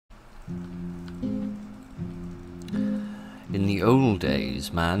In the old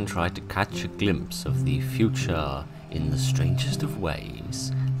days, man tried to catch a glimpse of the future in the strangest of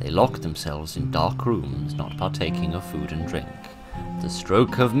ways. They locked themselves in dark rooms, not partaking of food and drink. At the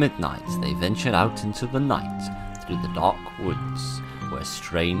stroke of midnight, they ventured out into the night, through the dark woods, where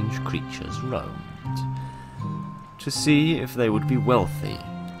strange creatures roamed. To see if they would be wealthy,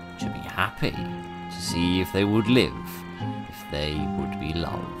 to be happy, to see if they would live, if they would be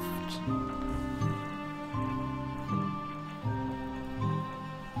loved.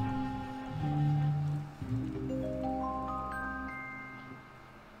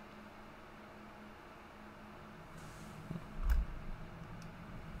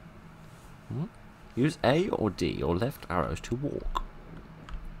 Use A or D or left arrows to walk.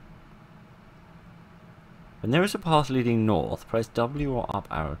 When there is a path leading north, press W or up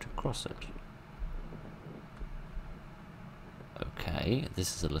arrow to cross it. Okay,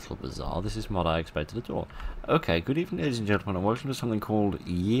 this is a little bizarre. This is what I expected at all. Okay, good evening ladies and gentlemen, and welcome to something called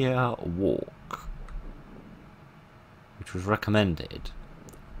Year Walk, which was recommended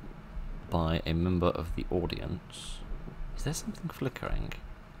by a member of the audience. Is there something flickering?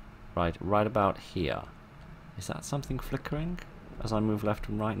 Right about here. Is that something flickering as I move left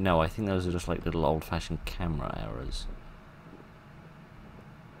and right? No, I think those are just like little old-fashioned camera errors.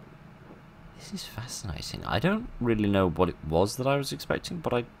 This is fascinating. I don't really know what it was that I was expecting,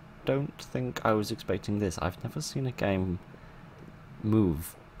 but I don't think I was expecting this. I've never seen a game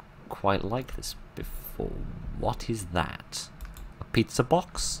move quite like this before. What is that? A pizza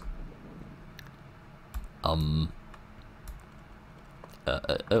box? Oh.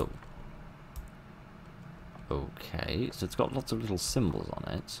 Okay, so it's got lots of little symbols on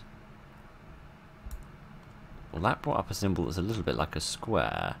it. Well, that brought up a symbol that's a little bit like a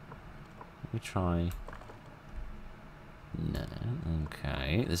square. Let me try. No.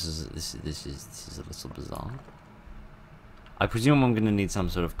 Okay, this is a little bizarre. I presume I'm going to need some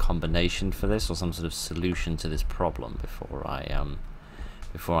sort of combination for this, or some sort of solution to this problem before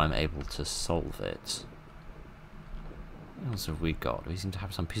I'm able to solve it. What else have we got? We seem to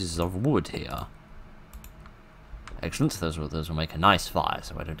have some pieces of wood here. Excellent. Those will make a nice fire,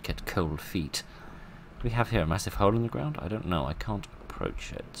 so I don't get cold feet. Do we have here a massive hole in the ground? I don't know. I can't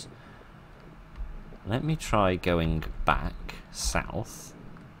approach it. Let me try going back south.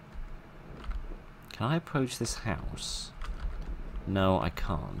 Can I approach this house? No, I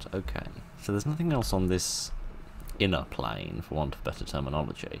can't. Okay. So there's nothing else on this inner plane, for want of better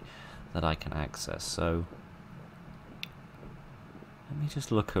terminology, that I can access. So let me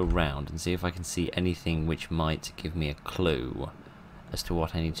just look around and see if I can see anything which might give me a clue as to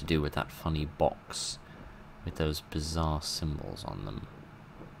what I need to do with that funny box with those bizarre symbols on them.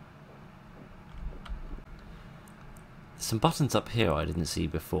 There's some buttons up here I didn't see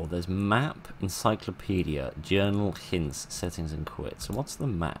before. There's map, encyclopedia, journal, hints, settings and quit. So what's the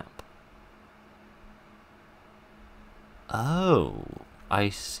map? Oh, I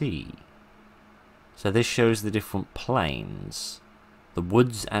see. So this shows the different planes. The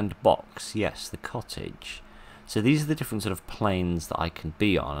woods and box, yes, the cottage. So these are the different sort of planes that I can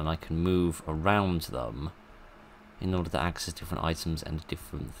be on, and I can move around them in order to access different items and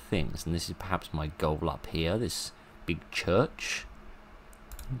different things. And this is perhaps my goal up here, this big church.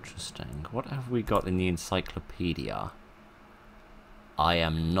 Interesting. What have we got in the encyclopedia? I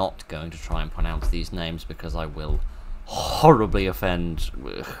am not going to try and pronounce these names because I will horribly offend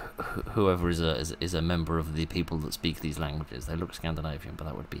whoever is a member of the people that speak these languages. They look Scandinavian, but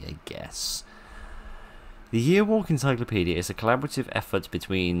that would be a guess. The Year Walk Encyclopedia is a collaborative effort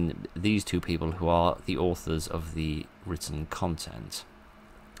between these two people who are the authors of the written content.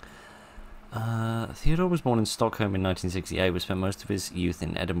 Theodore was born in Stockholm in 1968, but spent most of his youth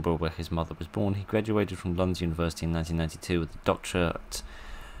in Edinburgh, where his mother was born. He graduated from London University in 1992 with a doctorate.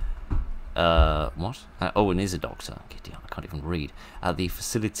 What? And is a doctor. I can't even read. At the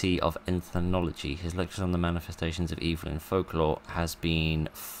Facility of Ethnology. His lectures on the manifestations of evil in folklore has been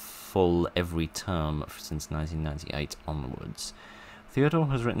full every term since 1998 onwards. Theodore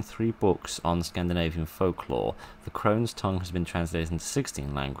has written 3 books on Scandinavian folklore. The Crone's Tongue has been translated into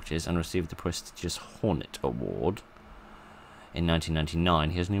 16 languages and received the prestigious Hornet Award. In 1999,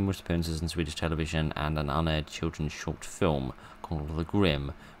 he has numerous appearances in Swedish television and an unaired children's short film called The Grimm,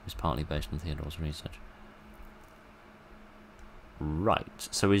 which is partly based on Theodore's research. Right,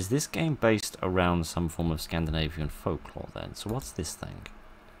 so is this game based around some form of Scandinavian folklore then? So what's this thing?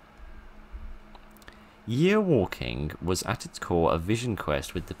 Year Walking was at its core a vision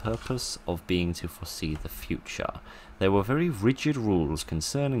quest with the purpose of being to foresee the future. There were very rigid rules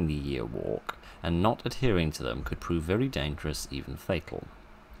concerning the Year Walk, and not adhering to them could prove very dangerous, even fatal.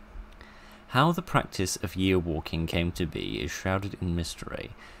 How the practice of year walking came to be is shrouded in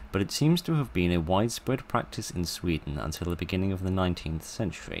mystery, but it seems to have been a widespread practice in Sweden until the beginning of the 19th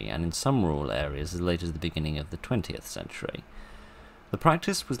century, and in some rural areas as late as the beginning of the 20th century. The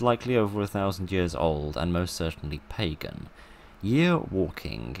practice was likely over 1,000 years old and most certainly pagan. Year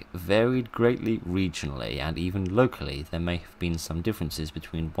walking varied greatly regionally, and even locally there may have been some differences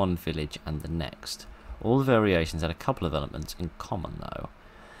between one village and the next. All the variations had a couple of elements in common though.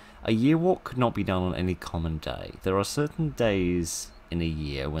 A year walk could not be done on any common day. There are certain days in a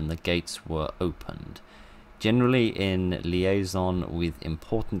year when the gates were opened, generally in liaison with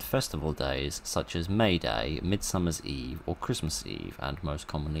important festival days such as May Day, Midsummer's Eve, or Christmas Eve, and most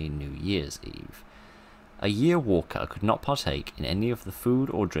commonly New Year's Eve. A year walker could not partake in any of the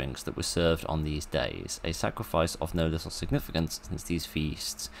food or drinks that were served on these days, a sacrifice of no little significance since these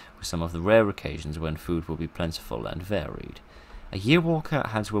feasts were some of the rare occasions when food would be plentiful and varied. A year walker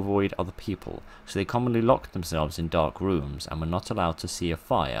had to avoid other people, so they commonly locked themselves in dark rooms and were not allowed to see a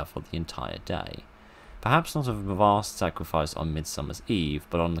fire for the entire day. Perhaps not a vast sacrifice on Midsummer's Eve,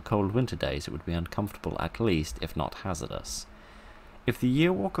 but on the cold winter days it would be uncomfortable at least, if not hazardous. If the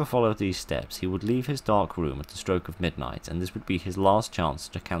year walker followed these steps, he would leave his dark room at the stroke of midnight, and this would be his last chance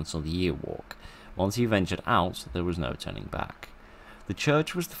to cancel the year walk. Once he ventured out, there was no turning back. The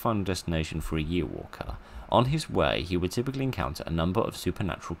church was the final destination for a year walker. On his way, he would typically encounter a number of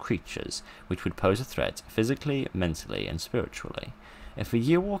supernatural creatures, which would pose a threat physically, mentally, and spiritually. If a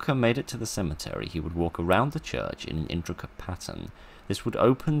year walker made it to the cemetery, he would walk around the church in an intricate pattern. This would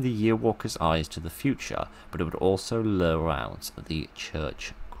open the year walker's eyes to the future, but it would also lure out the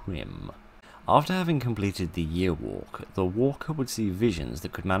church grim. After having completed the year walk, the walker would see visions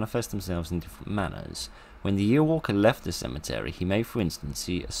that could manifest themselves in different manners. When the year walker left the cemetery, he may, for instance,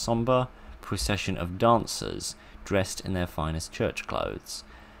 see a somber procession of dancers dressed in their finest church clothes.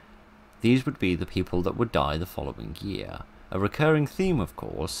 These would be the people that would die the following year. A recurring theme, of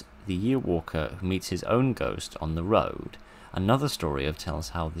course, the year walker who meets his own ghost on the road. Another story tells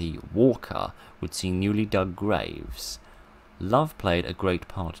how the walker would see newly dug graves. Love played a great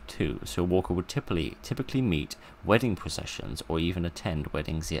part too, so a walker would typically meet wedding processions or even attend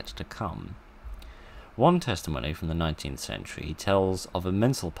weddings yet to come. One testimony from the 19th century tells of a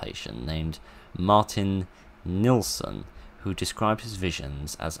mental patient named Martin Nilsson, who described his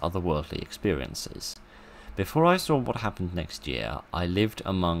visions as otherworldly experiences. Before I saw what happened next year, I lived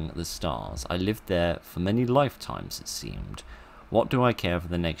among the stars. I lived there for many lifetimes, it seemed. What do I care for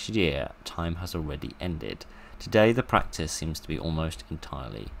the next year? Time has already ended. Today the practice seems to be almost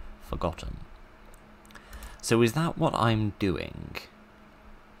entirely forgotten. So is that what I'm doing?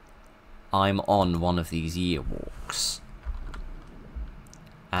 I'm on one of these year walks,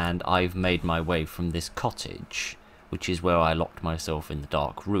 and I've made my way from this cottage, which is where I locked myself in the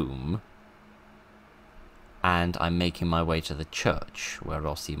dark room, and I'm making my way to the church, where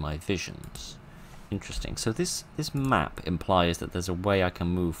I'll see my visions. Interesting. So this map implies that there's a way I can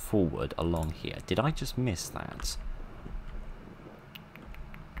move forward along here. Did I just miss that?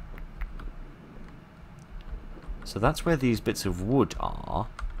 So that's where these bits of wood are.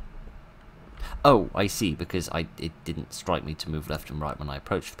 Oh, I see, because it didn't strike me to move left and right when I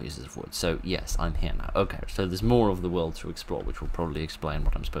approached the pieces of wood. So, yes, I'm here now. Okay, so there's more of the world to explore, which will probably explain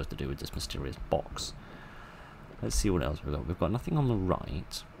what I'm supposed to do with this mysterious box. Let's see what else we've got. We've got nothing on the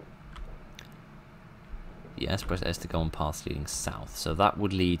right. Yes, press S to go on paths leading south. So that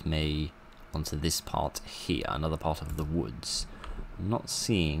would lead me onto this part here, another part of the woods. I'm not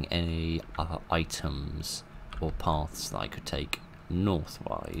seeing any other items or paths that I could take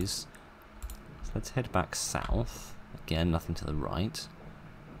northwise. Let's head back south. Again, nothing to the right.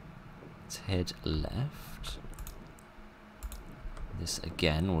 Let's head left. This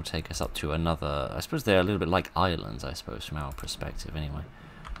again will take us up to another... I suppose they're a little bit like islands, I suppose, from our perspective anyway.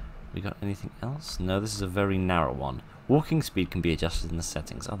 We got anything else? No, this is a very narrow one. Walking speed can be adjusted in the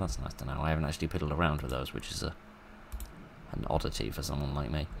settings. Oh, that's nice to know. I haven't actually piddled around with those, which is an oddity for someone like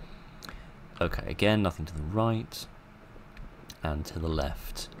me. Okay, again, nothing to the right. And to the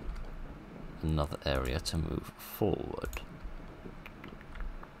left. Another area to move forward.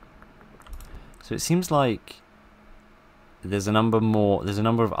 So it seems like there's a number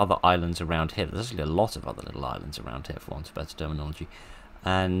of other islands around here. There's actually a lot of other little islands around here, for want of better terminology.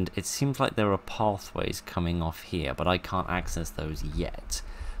 And it seems like there are pathways coming off here, but I can't access those yet.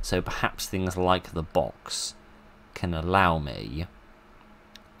 So perhaps things like the box can allow me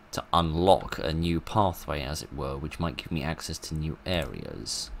to unlock a new pathway, as it were, which might give me access to new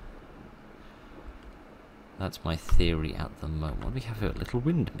areas. That's my theory at the moment. What do we have here? A little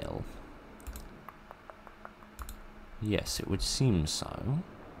windmill? Yes, it would seem so.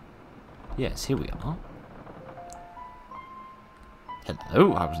 Yes, here we are.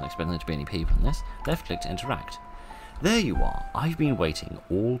 Hello, I wasn't expecting there to be any people in this. Left click to interact. There you are. I've been waiting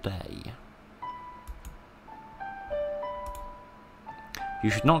all day. You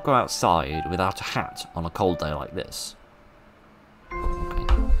should not go outside without a hat on a cold day like this. Okay.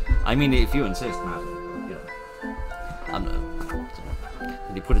 I mean, if you insist, madam, you know. I'm no.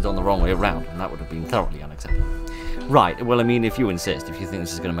 You put it on the wrong way around, and that would have been thoroughly unacceptable. Right, well, I mean, if you insist, if you think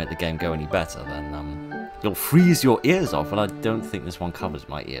this is going to make the game go any better, then you'll freeze your ears off. Well, I don't think this one covers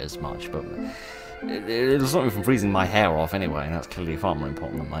my ears much, but it'll stop me from freezing my hair off anyway, and that's clearly far more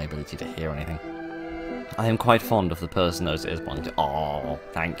important than my ability to hear anything. I am quite fond of the person whose ears belong to. Oh,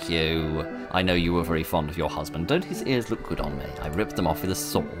 thank you. I know you were very fond of your husband. Don't his ears look good on me? I ripped them off with a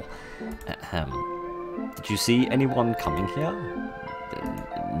saw. Did you see anyone coming here?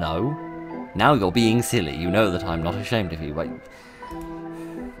 No? Now you're being silly. You know that I'm not ashamed of you. Wait.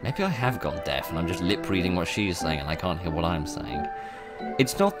 Maybe I have gone deaf and I'm just lip-reading what she's saying and I can't hear what I'm saying.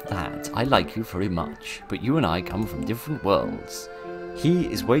 It's not that. I like you very much, but you and I come from different worlds. He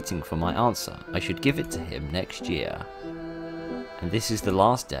is waiting for my answer. I should give it to him next year. And this is the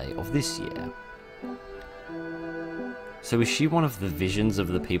last day of this year. So is she one of the visions of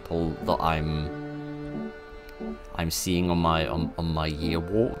the people that I'm seeing on my year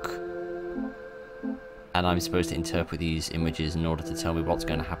walk? And I'm supposed to interpret these images in order to tell me what's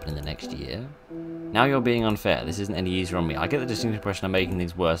going to happen in the next year? Now you're being unfair. This isn't any easier on me. I get the distinct impression I'm making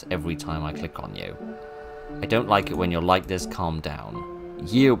things worse every time I click on you. I don't like it when you're like this. Calm down.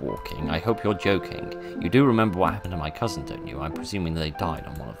 Year walking. I hope you're joking. You do remember what happened to my cousin, don't you? I'm presuming they died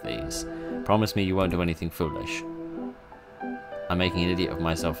on one of these. Promise me you won't do anything foolish. I'm making an idiot of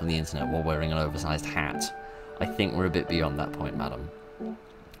myself on the internet while wearing an oversized hat. I think we're a bit beyond that point, madam.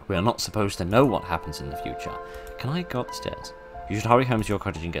 We are not supposed to know what happens in the future. Can I go up the stairs? You should hurry home to your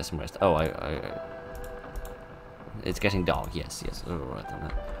cottage and get some rest. Oh, it's getting dark. Yes, yes. All right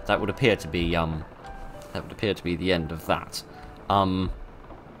then. That would appear to be the end of that.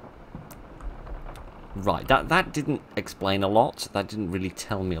 Right. That didn't explain a lot. That didn't really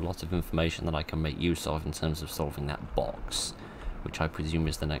tell me a lot of information that I can make use of in terms of solving that box, which I presume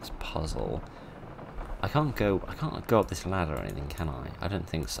is the next puzzle. I can't go up this ladder or anything, can I? I don't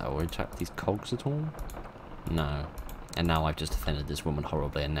think so. Or interact with these cogs at all? No. And now I've just offended this woman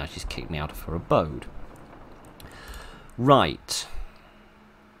horribly, and now she's kicked me out of her abode. Right.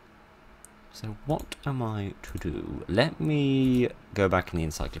 So what am I to do? Let me go back in the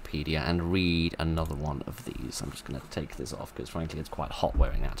encyclopedia and read another one of these. I'm just going to take this off, because frankly it's quite hot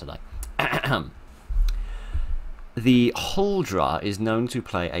wearing that today. The Huldra is known to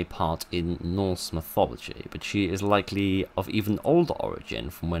play a part in Norse mythology, but she is likely of even older origin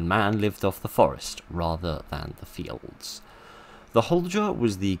from when man lived off the forest rather than the fields. The Huldra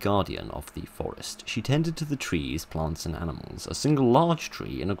was the guardian of the forest. She tended to the trees, plants and animals. A single large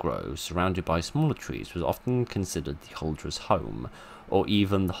tree in a grove surrounded by smaller trees was often considered the Huldra's home, or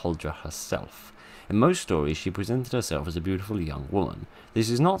even the Huldra herself. In most stories she presented herself as a beautiful young woman. This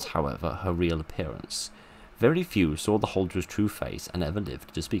is not, however, her real appearance. Very few saw the Huldra's true face and ever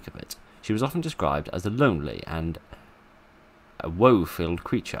lived to speak of it. She was often described as a lonely and a woe-filled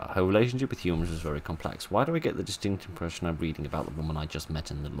creature. Her relationship with humans was very complex. Why do I get the distinct impression I'm reading about the woman I just met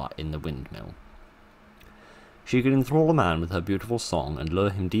in the windmill? She could enthrall a man with her beautiful song and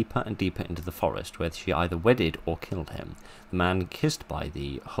lure him deeper and deeper into the forest, where she either wedded or killed him. The man kissed by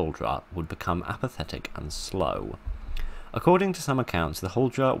the Huldra would become apathetic and slow. According to some accounts, the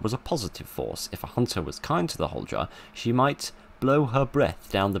Huldra was a positive force. If a hunter was kind to the Huldra, she might blow her breath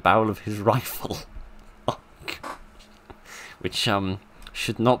down the barrel of his rifle. Which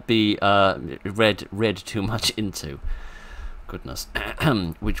should not be read too much into. Goodness.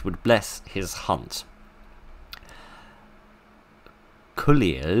 Which would bless his hunt.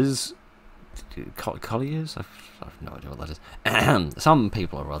 Colliers? I've no idea what that is. Some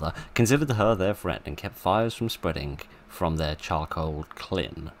people or other considered her their friend and kept fires from spreading from their charcoal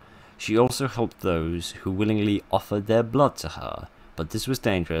clyn. She also helped those who willingly offered their blood to her, but this was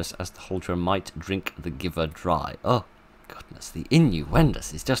dangerous as the Huldra might drink the giver dry. Oh, goodness, the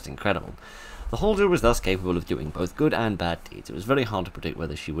innuendos is just incredible. The Huldra was thus capable of doing both good and bad deeds. It was very hard to predict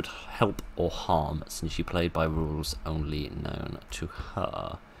whether she would help or harm, since she played by rules only known to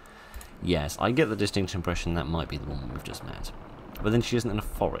her. Yes, I get the distinct impression that might be the woman we've just met. But then she isn't in a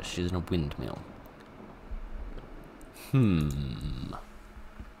forest, she's in a windmill.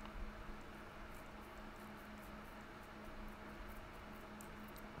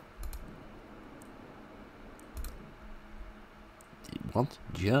 What?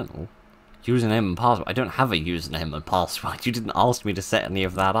 Journal? Username and password? I don't have a username and password. You didn't ask me to set any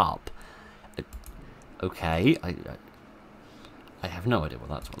of that up. Okay, I have no idea what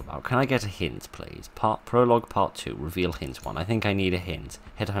that's all about. Can I get a hint, please? Prologue Part 2, reveal hint 1. I think I need a hint.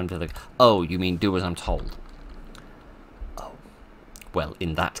 Head home to the... Oh, you mean do as I'm told. Oh. Well,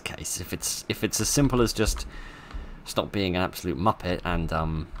 in that case, if it's as simple as just stop being an absolute muppet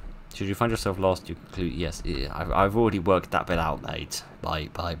and, should you find yourself lost, you conclude, yes, I've already worked that bit out, mate, by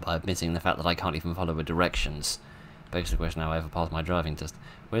admitting the fact that I can't even follow the directions. Begs the question how I ever passed my driving test.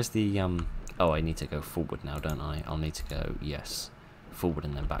 Where's the, oh, I need to go forward now, don't I? I'll need to go, yes, forward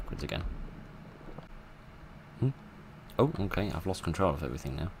and then backwards again. Oh, okay, I've lost control of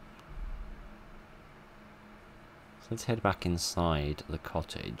everything now. So let's head back inside the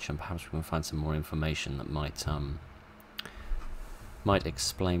cottage, and perhaps we can find some more information that might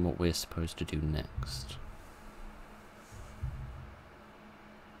explain what we're supposed to do next.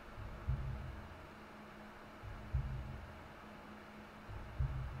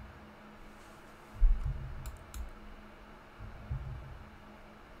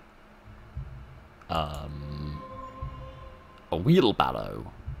 A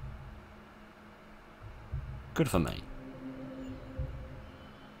wheelbarrow. Good for me.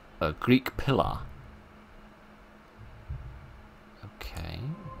 A Greek pillar. Okay.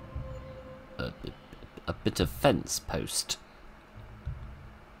 A bit of fence post.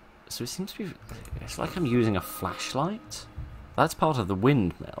 So it seems to be... It's like I'm using a flashlight. That's part of the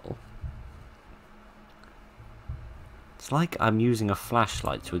windmill. It's like I'm using a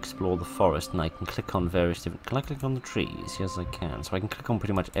flashlight to explore the forest, and I can click on various different... Can I click on the trees? Yes, I can. So I can click on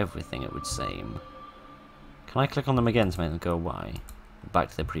pretty much everything, it would seem. Can I click on them again to make them go away?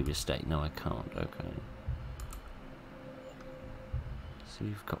 Back to their previous state? No, I can't. Okay. So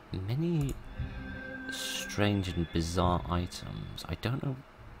we've got many strange and bizarre items. I don't know...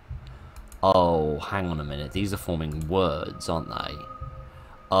 Oh, hang on a minute. These are forming words, aren't they?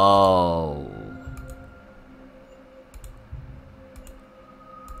 Oh...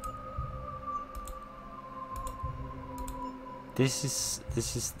 This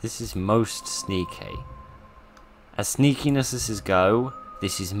is most sneaky. As sneakiness as is go,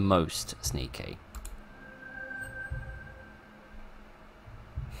 this is most sneaky.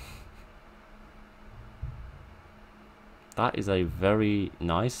 That is a very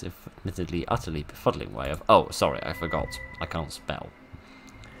nice, if admittedly utterly befuddling way of... Oh, sorry, I forgot. I can't spell.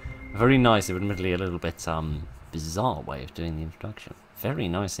 A very nice, if admittedly a little bit bizarre way of doing the introduction. Very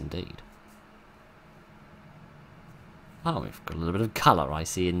nice indeed. Oh, we've got a little bit of colour, I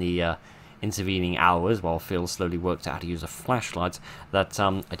see, in the intervening hours, while Phil slowly worked out how to use a flashlight, that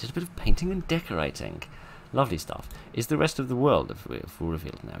I did a bit of painting and decorating. Lovely stuff. Is the rest of the world full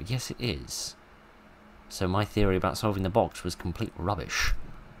revealed now? Yes, it is. So my theory about solving the box was complete rubbish.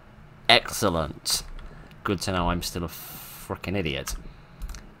 Excellent. Good to know I'm still a frickin' idiot.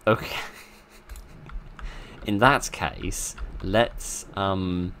 Okay. In that case, let's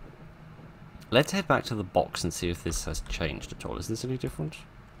head back to the box and see if this has changed at all. Is this any different?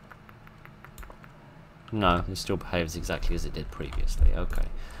 No, it still behaves exactly as it did previously. Okay.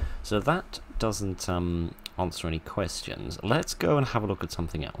 So that doesn't answer any questions. Let's go and have a look at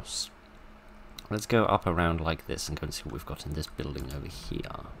something else. Let's go up around like this and go and see what we've got in this building over here.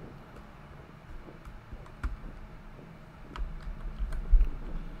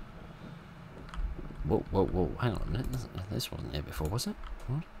 Whoa, whoa, whoa, hang on a minute. This wasn't here before, was it?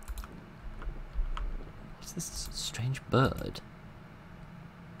 What? What's this strange bird?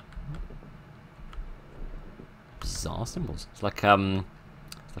 Bizarre symbols. It's like an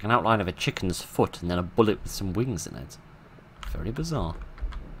outline of a chicken's foot and then a bullet with some wings in it. Very bizarre.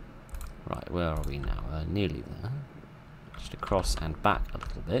 Right, where are we now? Nearly there. Just across and back a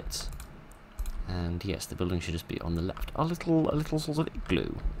little bit. And yes, the building should just be on the left. A little sort of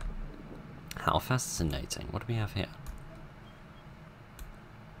igloo. How fascinating. What do we have here?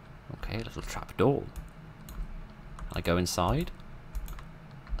 Okay, a little trap door. Can I go inside?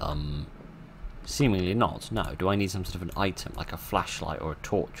 Seemingly not. No. Do I need some sort of an item, like a flashlight or a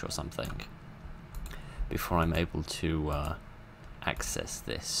torch or something, before I'm able to access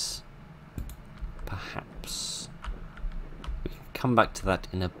this? Perhaps. We can come back to that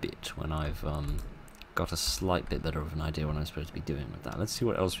in a bit when I've got a slight bit better of an idea what I'm supposed to be doing with that. Let's see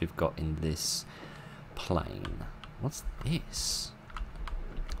what else we've got in this plane. What's this?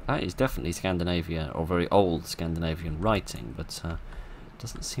 That is definitely Scandinavian, or very old Scandinavian writing, but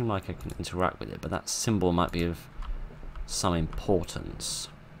doesn't seem like I can interact with it. But that symbol might be of some importance.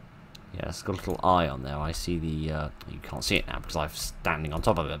 Yeah, it's got a little eye on there. I see the... you can't see it now because I'm standing on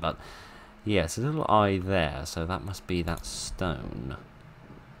top of it, but... Yes, a little eye there, so that must be that stone.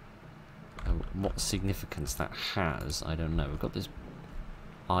 What significance that has, I don't know. We've got this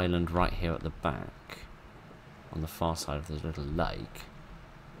island right here at the back. on the far side of this little lake.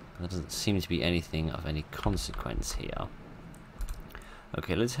 There doesn't seem to be anything of any consequence here.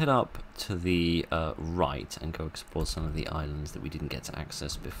 Okay, let's head up to the right and go explore some of the islands that we didn't get to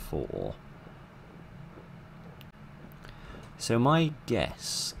access before. So my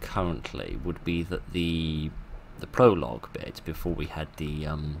guess currently would be that the prologue bit before we had the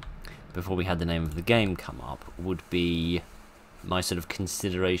name of the game come up would be my sort of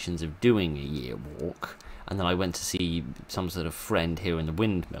considerations of doing a year walk, and then I went to see some sort of friend here in the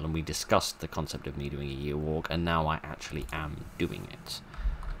windmill and we discussed the concept of me doing a year walk, and now I actually am doing it.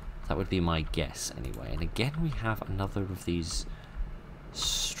 That would be my guess anyway. And again we have another of these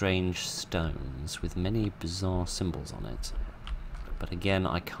strange stones with many bizarre symbols on it. But again,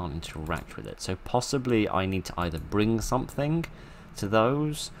 I can't interact with it. So possibly I need to either bring something to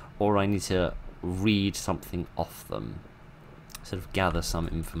those, or I need to read something off them. Sort of gather some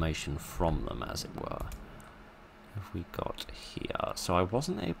information from them, as it were. What have we got here? So I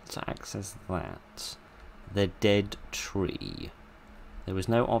wasn't able to access that. The dead tree. There was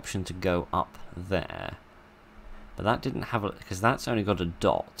no option to go up there. But that didn't have a... because that's only got a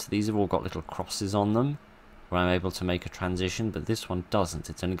dot. These have all got little crosses on them, where I'm able to make a transition, but this one doesn't.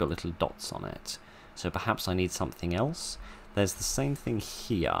 It's only got little dots on it. So perhaps I need something else. There's the same thing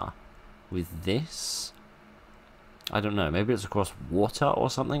here with this. I don't know, maybe it's across water or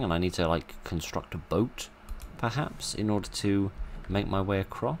something, and I need to, like, construct a boat, perhaps, in order to make my way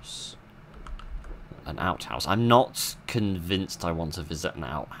across. An outhouse. I'm not convinced I want to visit an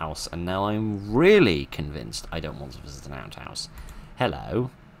outhouse, and now I'm really convinced I don't want to visit an outhouse. Hello.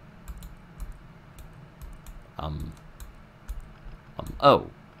 Oh.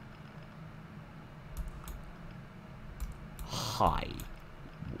 Hi.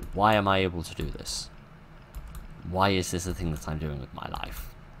 Why am I able to do this? Why is this a thing that I'm doing with my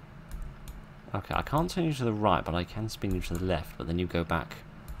life? Okay, I can't turn you to the right, but I can spin you to the left, but then you go back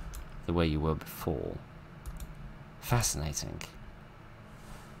the way you were before. Fascinating.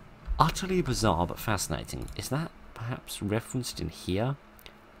 Utterly bizarre, but fascinating. Is that perhaps referenced in here?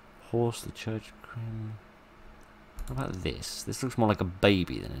 Horse, the church grim. What about this? This looks more like a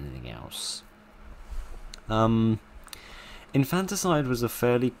baby than anything else. Infanticide was a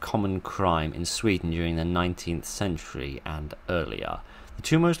fairly common crime in Sweden during the 19th century and earlier. The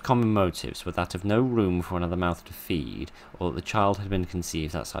two most common motives were that of no room for another mouth to feed, or that the child had been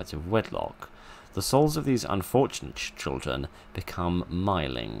conceived outside of wedlock. The souls of these unfortunate children become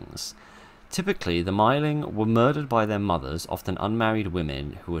milings. Typically, the miling were murdered by their mothers, often unmarried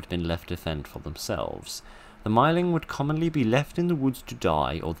women who had been left to fend for themselves. The miling would commonly be left in the woods to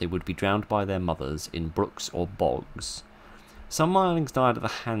die, or they would be drowned by their mothers in brooks or bogs. Some milings died at the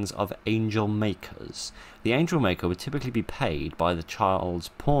hands of angel makers. The angel maker would typically be paid by the child's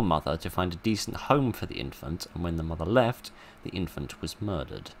poor mother to find a decent home for the infant, and when the mother left, the infant was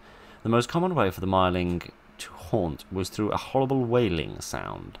murdered. The most common way for the miling to haunt was through a horrible wailing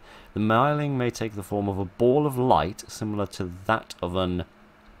sound. The miling may take the form of a ball of light, similar to that of an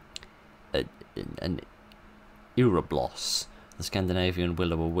Uroblos, the Scandinavian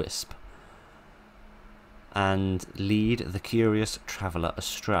will-o'-wisp, and lead the curious traveller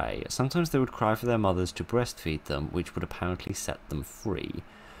astray. Sometimes they would cry for their mothers to breastfeed them, which would apparently set them free.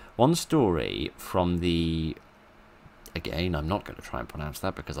 One story from the... again, I'm not going to try and pronounce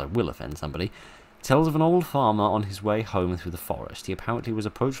that because I will offend somebody, tells of an old farmer on his way home through the forest. He apparently was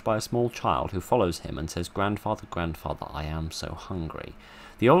approached by a small child who follows him and says, "Grandfather, grandfather, I am so hungry."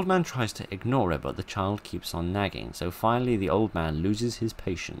 The old man tries to ignore it, but the child keeps on nagging, so finally the old man loses his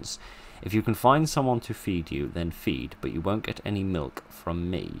patience. "If you can find someone to feed you, then feed, but you won't get any milk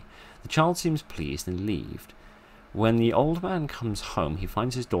from me." The child seems pleased and leaves. When the old man comes home, he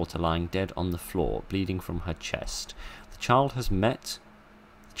finds his daughter lying dead on the floor, bleeding from her chest. The child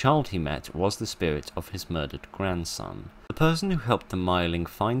he met was the spirit of his murdered grandson. The person who helped the miling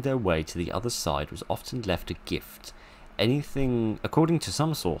find their way to the other side was often left a gift. According to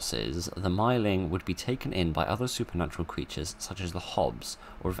some sources, the miling would be taken in by other supernatural creatures such as the hobs,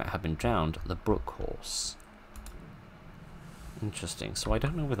 or if it had been drowned, the brook horse. Interesting. So I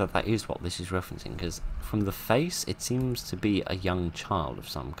don't know whether that is what this is referencing, because from the face it seems to be a young child of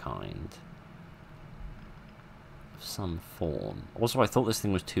some kind. Of some form. Also, I thought this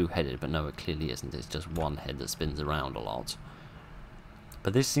thing was two-headed, but no, it clearly isn't. It's just one head that spins around a lot.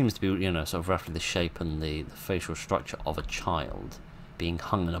 But this seems to be, you know, sort of roughly the shape and the facial structure of a child being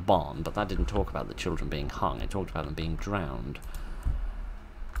hung in a barn, but that didn't talk about the children being hung, it talked about them being drowned.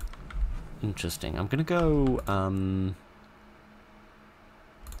 Interesting. I'm gonna go,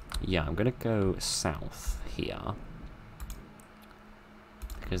 yeah, I'm gonna go south here.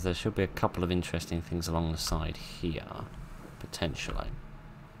 because there should be a couple of interesting things along the side here, potentially.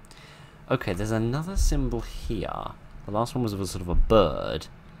 Okay, there's another symbol here. The last one was of a sort of a bird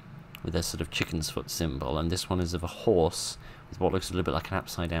with a sort of chicken's foot symbol, and this one is of a horse with what looks a little bit like an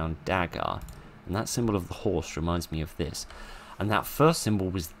upside-down dagger. And that symbol of the horse reminds me of this. And that first symbol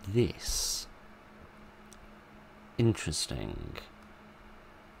was this. Interesting.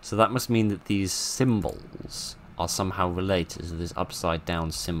 So that must mean that these symbols are somehow related. So this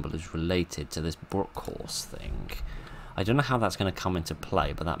upside-down symbol is related to this brook horse thing. I don't know how that's going to come into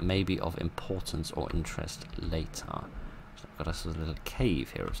play, but that may be of importance or interest later. So I've got a sort of little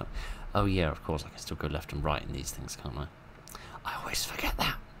cave here or something. Oh yeah, of course, I can still go left and right in these things, can't I? I always forget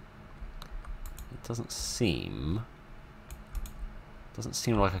that. It doesn't seem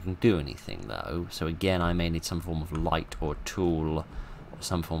like I can do anything though. So again, I may need some form of light or tool or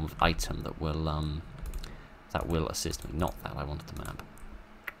some form of item that will assist me. Not that I wanted the map.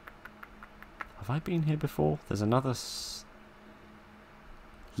 Have I been here before? There's another...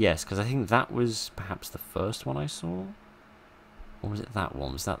 Yes, because I think that was perhaps the first one I saw. Or was it that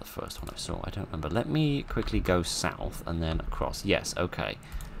one? Was that the first one I saw? I don't remember. Let me quickly go south and then across. Yes, okay.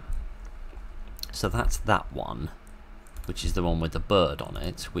 So that's that one, which is the one with the bird on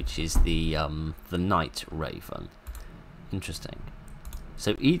it, which is the night raven. Interesting.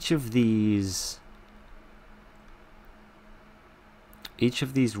 So each of these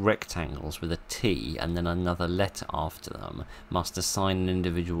rectangles with a T and then another letter after them must assign an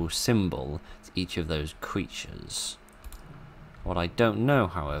individual symbol to each of those creatures. What I don't know,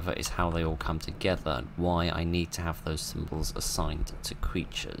 however, is how they all come together and why I need to have those symbols assigned to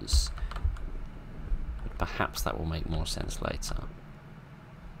creatures. But perhaps that will make more sense later.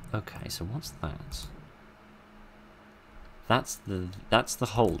 Okay, so what's that? That's the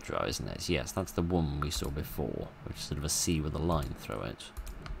Huldra, isn't it? Yes, that's the one we saw before, which is sort of a C with a line through it.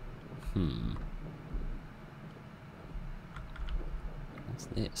 What's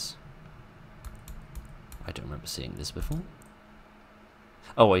this? I don't remember seeing this before.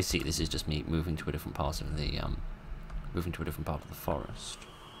 Oh, I see. This is just me moving to a different part of the forest.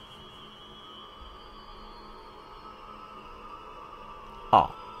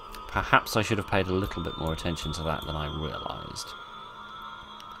 Ah, perhaps I should have paid a little bit more attention to that than I realised.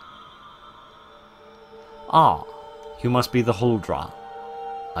 Ah, you must be the Huldra.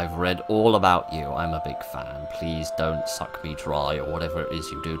 I've read all about you. I'm a big fan. Please don't suck me dry or whatever it is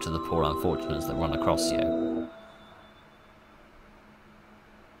you do to the poor unfortunates that run across you.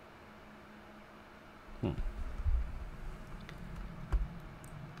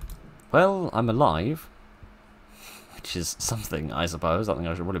 Well, I'm alive, which is something, I suppose, something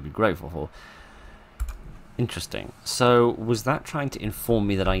I should really be grateful for. Interesting. So, was that trying to inform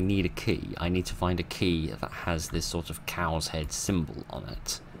me that I need a key? I need to find a key that has this sort of cow's head symbol on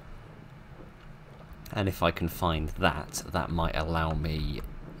it. And if I can find that, that might allow me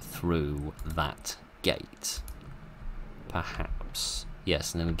through that gate. Perhaps.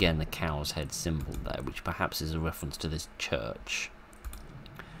 Yes, and then again the cow's head symbol there, which perhaps is a reference to this church.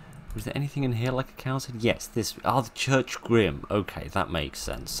 Was there anything in here like a cow's head? Yes, this... Oh, the Church Grim. Okay, that makes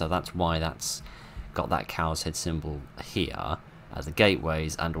sense. So that's why that's got that cow's head symbol here as the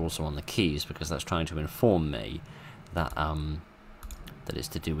gateways and also on the keys, because that's trying to inform me that that it's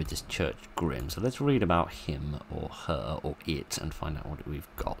to do with this Church Grim. So let's read about him or her or it and find out what we've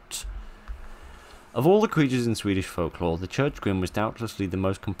got. Of all the creatures in Swedish folklore, the Church Grim was doubtlessly the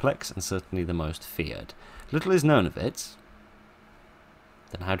most complex and certainly the most feared. Little is known of it.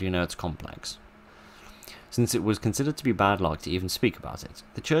 Then how do you know it's complex? Since it was considered to be bad luck to even speak about it.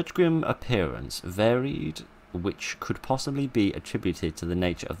 The Church Grim appearance varied, which could possibly be attributed to the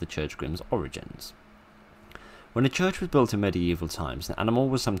nature of the Church Grim's origins. When a church was built in medieval times, an animal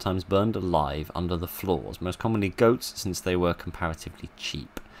was sometimes burned alive under the floors, most commonly goats, since they were comparatively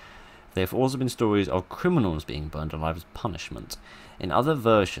cheap. There have also been stories of criminals being burned alive as punishment. In other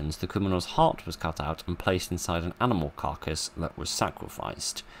versions, the criminal's heart was cut out and placed inside an animal carcass that was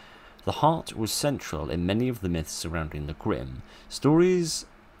sacrificed. The heart was central in many of the myths surrounding the Grimm. Stories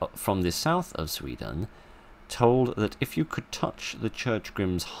from the south of Sweden told that if you could touch the Church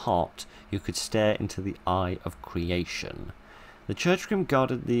Grimm's heart, you could stare into the eye of creation. The Church Grim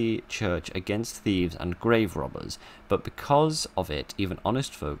guarded the church against thieves and grave robbers, but because of it, even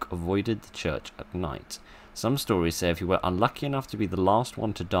honest folk avoided the church at night. Some stories say if you were unlucky enough to be the last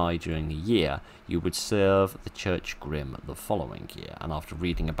one to die during the year, you would serve the Church Grim the following year. And after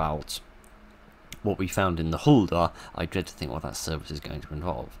reading about what we found in the Huldra, I dread to think what that service is going to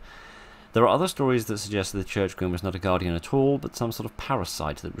involve. There are other stories that suggest that the Church Grim was not a guardian at all, but some sort of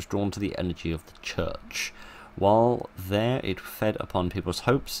parasite that was drawn to the energy of the church. While there, it fed upon people's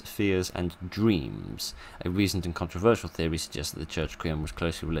hopes, fears, and dreams. A recent and controversial theory suggests that the church Creon was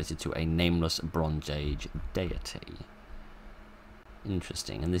closely related to a nameless Bronze Age deity.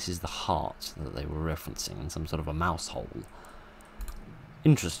 Interesting, and this is the heart that they were referencing in some sort of a mouse hole.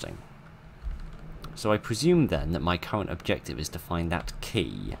 Interesting. So I presume then that my current objective is to find that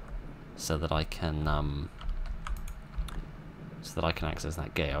key so that I can access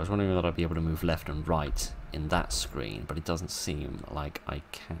that gate. I was wondering whether I'd be able to move left and right in that screen, but it doesn't seem like I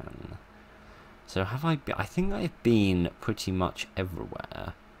can. So have I been? I think I've been pretty much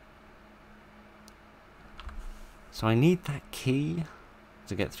everywhere. So I need that key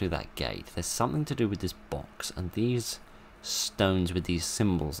to get through that gate. There's something to do with this box and these stones with these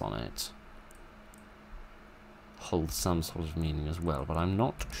symbols on it hold some sort of meaning as well, but I'm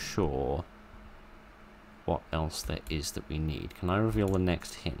not sure what else there is that we need. Can I reveal the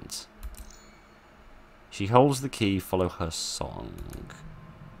next hint? She holds the key, follow her song.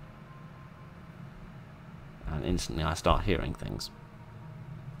 And instantly I start hearing things.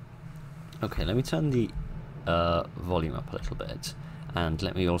 Okay, let me turn the volume up a little bit, and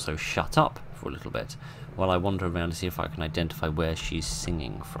let me also shut up for a little bit while I wander around to see if I can identify where she's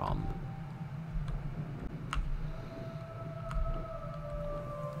singing from.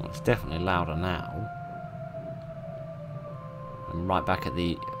 Well, it's definitely louder now. I'm right back at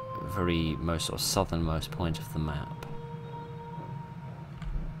the very most sort of southernmost point of the map.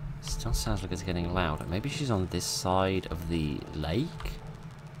 Still sounds like it's getting louder. Maybe she's on this side of the lake?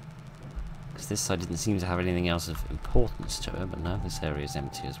 Because this side didn't seem to have anything else of importance to it, but now this area is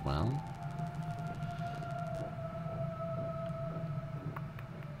empty as well.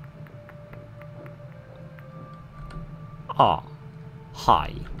 Ah.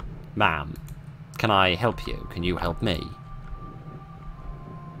 Hi. Ma'am. Can I help you? Can you help me?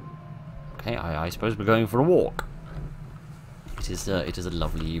 Okay, I suppose we're going for a walk. It is a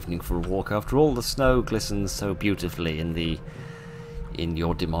lovely evening for a walk. After all, the snow glistens so beautifully in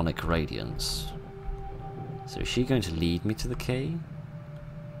your demonic radiance. So is she going to lead me to the key?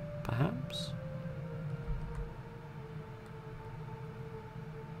 Perhaps?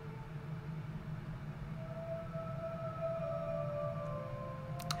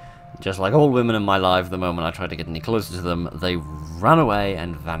 Just like all women in my life, the moment I try to get any closer to them, they run away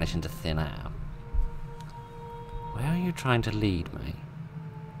and vanish into thin air. Where are you trying to lead me?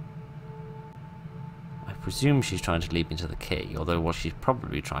 I presume she's trying to lead me to the key, although what she's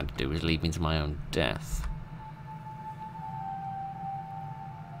probably trying to do is lead me to my own death.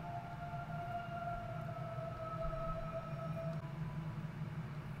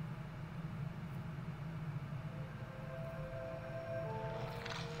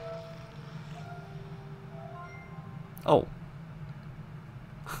 Oh.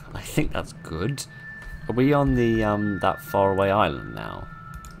 I think that's good. Are we on the, that faraway island now?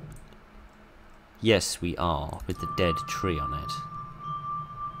 Yes, we are, with the dead tree on it.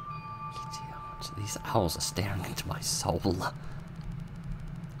 Idiot. These owls are staring into my soul.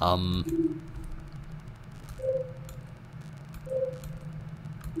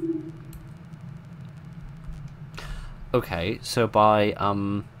 Okay, so by,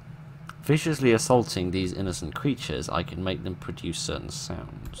 viciously assaulting these innocent creatures, I can make them produce certain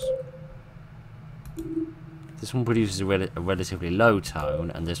sounds. This one produces a relatively low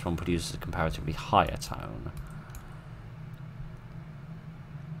tone, and this one produces a comparatively higher tone.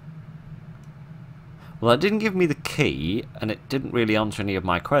 Well, that didn't give me the key, and it didn't really answer any of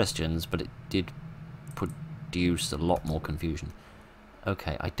my questions, but it did produce a lot more confusion.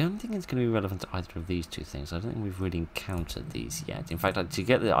 Okay, I don't think it's going to be relevant to either of these two things. I don't think we've really encountered these yet. In fact,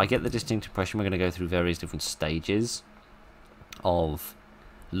 I get the distinct impression we're going to go through various different stages of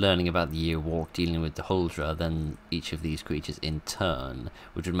learning about the Year Walk, dealing with the Huldra, then each of these creatures in turn,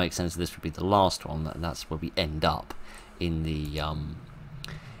 which would make sense. This would be the last one, and that's where we end up in the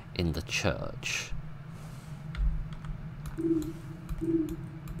church.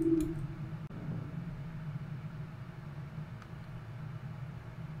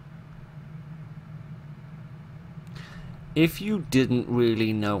 If you didn't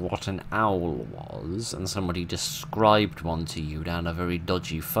really know what an owl was, and somebody described one to you down a very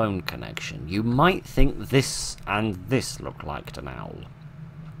dodgy phone connection, you might think this and this look like an owl.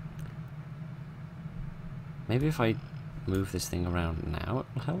 Maybe if I move this thing around now, it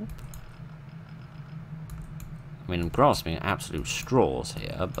will help? I mean, I'm grasping at absolute straws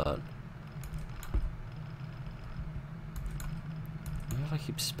here, but maybe if I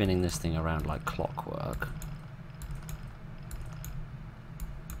keep spinning this thing around like clockwork.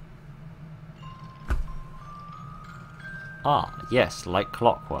 Ah, yes, like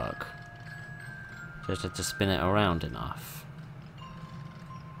clockwork. Just had to spin it around enough.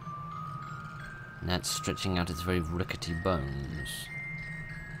 And that's stretching out its very rickety bones.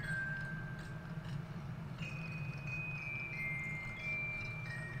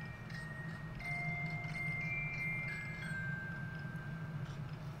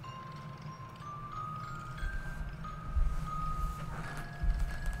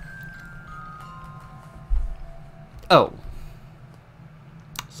 Oh.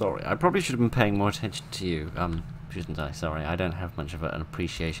 Sorry, I probably should have been paying more attention to you, shouldn't I? Sorry, I don't have much of an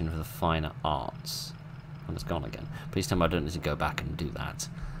appreciation for the finer arts. And it's gone again. Please tell me I don't need to go back and do that.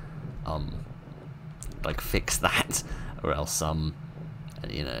 Like, fix that. Or else,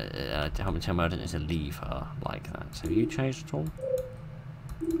 you know, tell me I don't need to leave her like that. So, have you changed at all?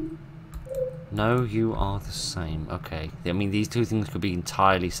 No, you are the same. Okay. I mean, these two things could be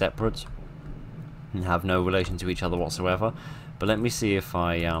entirely separate and have no relation to each other whatsoever. But let me see if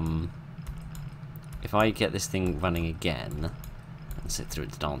I get this thing running again and sit through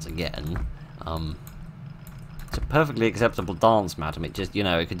its dance again. It's a perfectly acceptable dance, madam. It just, you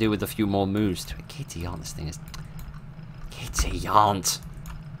know, it could do with a few more moves to it. Kitty aunt, this thing is... Kitty aunt!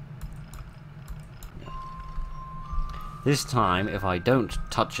 This time, if I don't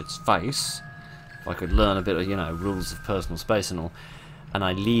touch its face, if I could learn a bit of, you know, rules of personal space and all, and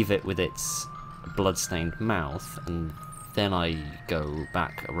I leave it with its blood-stained mouth, and then I go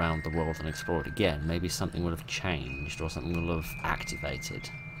back around the world and explore it again, maybe something will have changed, or something will have activated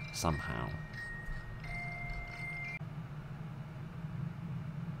somehow.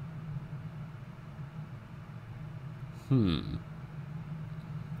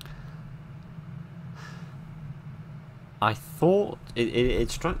 I thought, it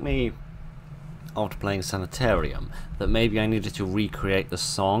struck me after playing Sanitarium that maybe I needed to recreate the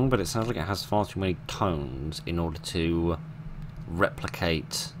song, but it sounds like it has far too many tones in order to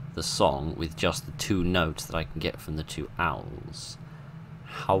replicate the song with just the two notes that I can get from the two owls.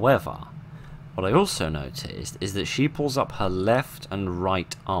 However, what I also noticed is that she pulls up her left and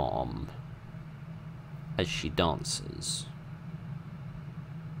right arm as she dances.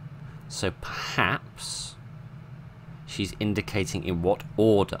 So perhaps she's indicating in what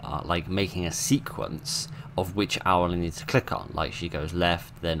order, like making a sequence of which owl I need to click on. Like she goes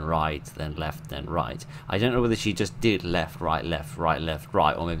left, then right, then left, then right. I don't know whether she just did left, right, left, right, left,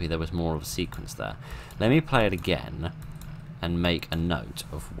 right, or maybe there was more of a sequence there. Let me play it again and make a note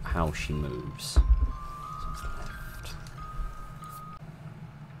of how she moves.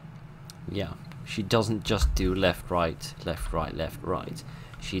 Yeah, she doesn't just do left, right, left, right, left, right.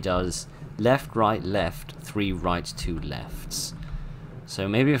 She does left, right, left, 3 right, 2 lefts. So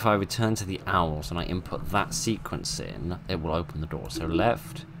maybe if I return to the owls and I input that sequence in, it will open the door. So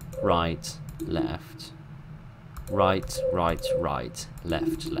left, right, left, right, right, right,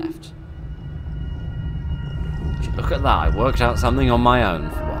 left, left. Look at that, I worked out something on my own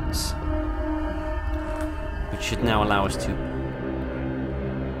for once. Which should now allow us to...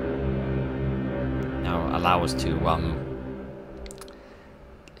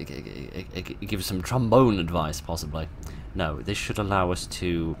 give some trombone advice, possibly. No, this should allow us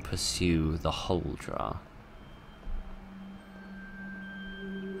to pursue the Huldra.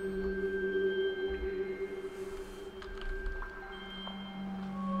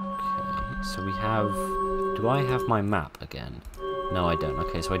 Okay, so we have... Do I have my map again? No, I don't.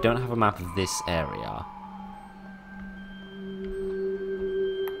 Okay, so I don't have a map of this area.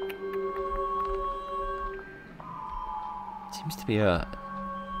 It seems to be a...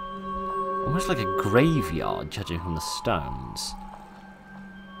 almost like a graveyard, judging from the stones.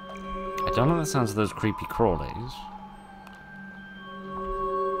 I don't know if that sounds of those creepy crawlies.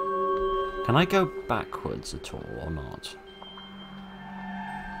 Can I go backwards at all, or not?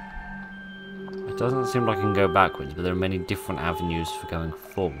 It doesn't seem like I can go backwards, but there are many different avenues for going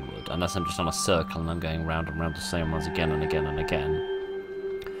forward. Unless I'm just on a circle and I'm going round and round the same ones again and again and again.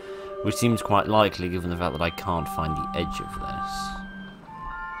 Which seems quite likely, given the fact that I can't find the edge of this.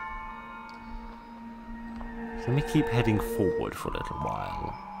 Let me keep heading forward for a little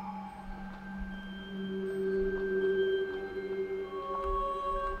while.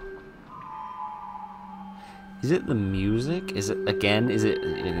 Is it the music? Is it, again, is it,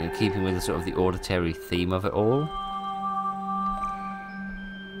 you know, keeping with the sort of the auditory theme of it all?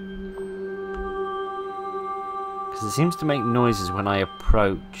 Because it seems to make noises when I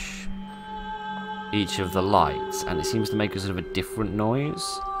approach each of the lights, and it seems to make a sort of a different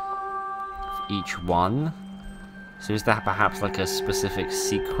noise for each one. So is that perhaps like a specific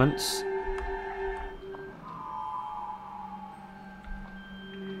sequence?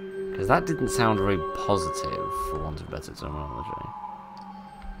 Because that didn't sound very positive, for want of better terminology.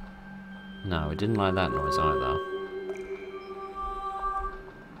 No, it didn't like that noise either.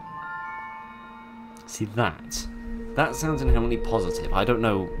 See that? That sounds inherently positive. I don't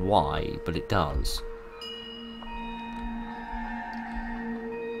know why, but it does.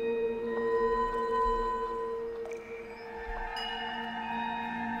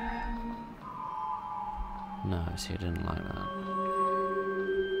 No, see, I didn't like that.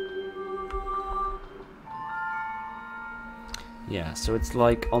 Yeah, so it's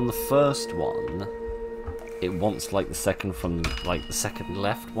like on the first one, it wants like the second from like the second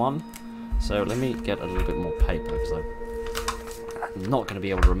left one. So let me get a little bit more paper because I'm not going to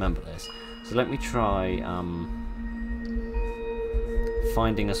be able to remember this. So let me try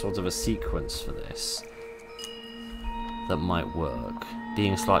finding a sort of a sequence for this that might work.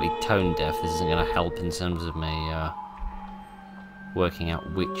 Being slightly tone deaf, this isn't going to help in terms of me working out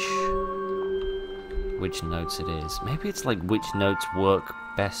which notes it is. Maybe it's like which notes work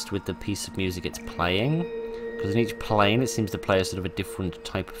best with the piece of music it's playing, because in each plane it seems to play a sort of a different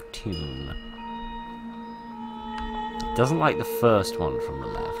type of tune. It doesn't like the first one from the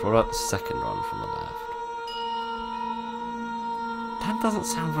left. What about the second one from the left? That doesn't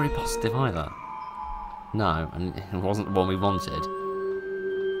sound very positive either. No, and it wasn't the one we wanted.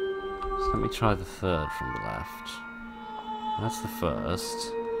 So let me try the third from the left. That's the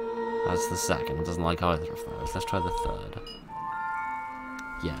first. That's the second. It doesn't like either of those. Let's try the third.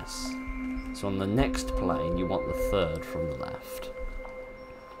 Yes. So on the next plane, you want the third from the left.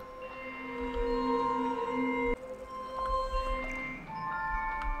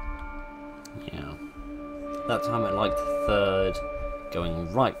 Yeah. That time I liked the third going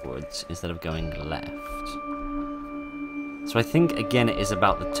rightwards instead of going left. So I think, again, it is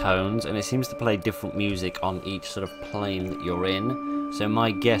about the tones, and it seems to play different music on each sort of plane that you're in. So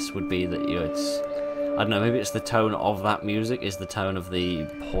my guess would be that it's, I don't know, maybe it's the tone of that music is the tone of the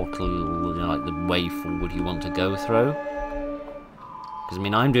portal, you know, like the way forward you want to go through. Because, I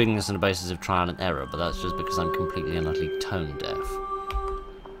mean, I'm doing this on the basis of trial and error, but that's just because I'm completely and utterly tone deaf.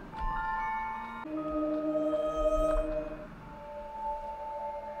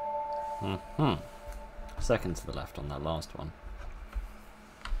 Second to the left on that last one.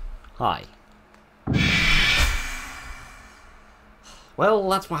 Hi. Well,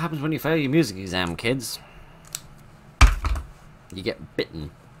 that's what happens when you fail your music exam, kids. You get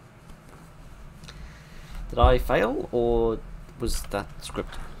bitten. Did I fail, or was that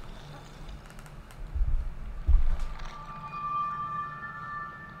scripted?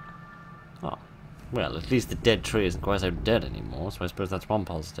 Oh. Well, at least the dead tree isn't quite so dead anymore, so I suppose that's one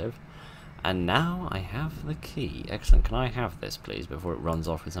positive. And now I have the key. Excellent. Can I have this, please, before it runs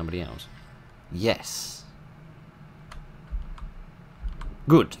off with somebody else? Yes.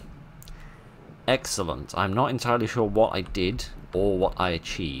 Good. Excellent. I'm not entirely sure what I did or what I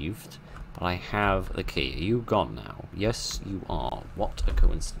achieved, but I have the key. Are you gone now? Yes, you are. What a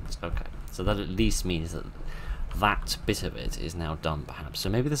coincidence. Okay. So that at least means that that bit of it is now done, perhaps. So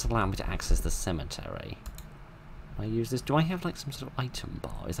maybe this will allow me to access the cemetery. I use this. Do I have like some sort of item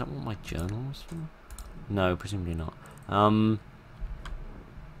bar? Is that what my journal was for? No, presumably not.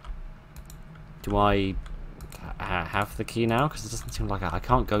 Do I have the key now? Because it doesn't seem like I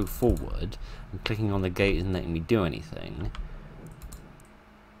can't go forward. I'm clicking on the gate isn't letting me do anything.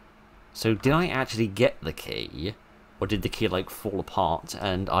 So did I actually get the key? Or did the key like fall apart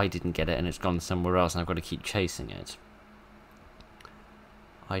and I didn't get it and it's gone somewhere else and I've got to keep chasing it?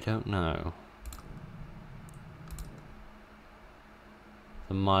 I don't know.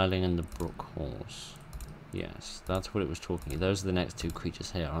 The Myling and the Brook Horse. Yes, that's what it was talking. Those are the next two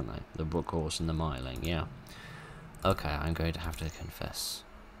creatures here, aren't they? The Brook Horse and the Myling, yeah. Okay, I'm going to have to confess.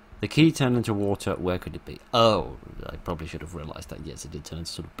 The key turned into water. Where could it be? Oh, I probably should have realised that. Yes, it did turn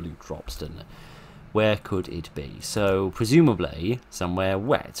into sort of blue drops, didn't it? Where could it be? So, presumably, somewhere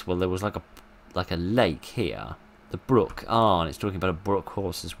wet. Well, there was like a lake here. The brook. Ah, and it's talking about a Brook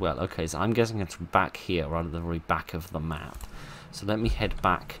Horse as well. Okay, so I'm guessing it's back here, right at the very back of the map. So let me head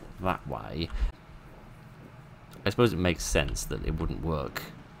back that way. I suppose it makes sense that it wouldn't work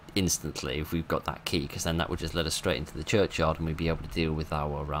instantly if we've got that key, because then that would just let us straight into the churchyard and we'd be able to deal with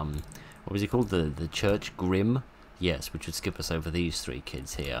our, what was it called? The church grim? Yes, which would skip us over these three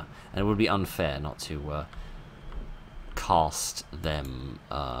kids here. And it would be unfair not to cast them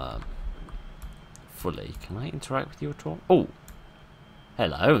fully. Can I interact with you at all? Oh!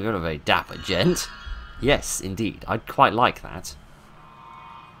 Hello, you're a very dapper gent. Yes, indeed. I'd quite like that.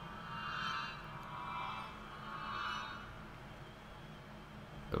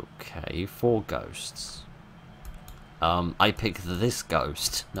 Okay, 4 ghosts. I pick this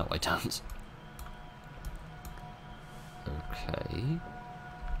ghost. No, I don't. Okay.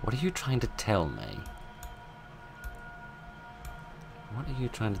 What are you trying to tell me? What are you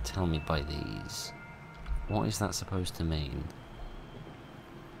trying to tell me by these? What is that supposed to mean?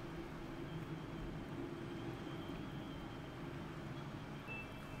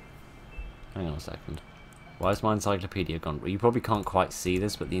 Hang on a second. Why has my encyclopedia gone? Well, you probably can't quite see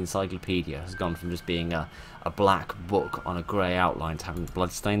this, but the encyclopedia has gone from just being a black book on a grey outline to having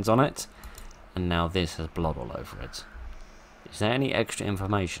bloodstains on it. And now this has blood all over it. Is there any extra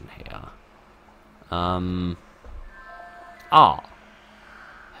information here? Hello.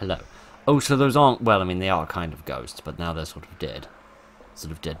 Oh, so those aren't... Well, I mean, they are kind of ghosts, but now they're sort of dead.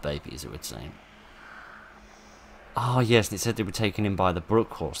 Sort of dead babies, it would seem. Ah, yes, and it said they were taken in by the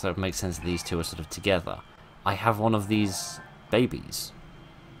brook horse. That would make sense that these two are sort of together. I have one of these babies.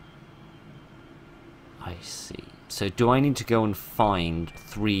 I see. So do I need to go and find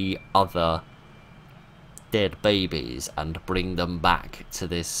 3 other dead babies and bring them back to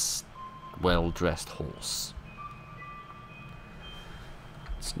this well-dressed horse?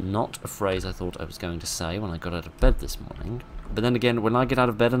 It's not a phrase I thought I was going to say when I got out of bed this morning. But then again, when I get out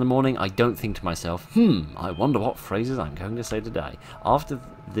of bed in the morning, I don't think to myself, I wonder what phrases I'm going to say today. After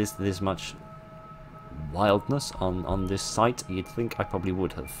this much wildness on this site, you'd think I probably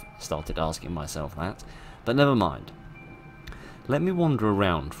would have started asking myself that. But never mind. Let me wander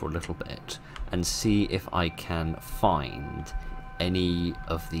around for a little bit and see if I can find any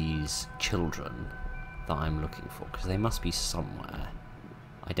of these children that I'm looking for, because they must be somewhere.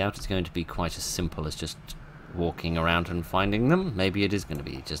 I doubt it's going to be quite as simple as just walking around and finding them. Maybe it is going to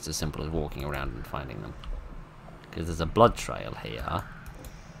be just as simple as walking around and finding them. Because there's a blood trail here.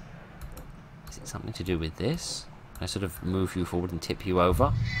 Is it something to do with this? Can I sort of move you forward and tip you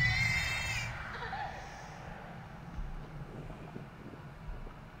over?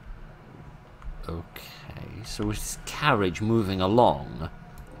 Okay, so with this carriage moving along,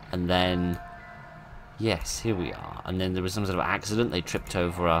 and then... Yes, here we are. And then there was some sort of accident. They tripped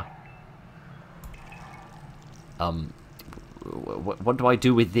over a... What do I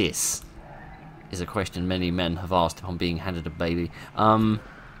do with this? Is a question many men have asked upon being handed a baby.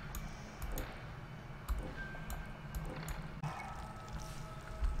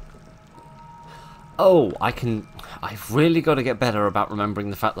 Oh, I've really got to get better about remembering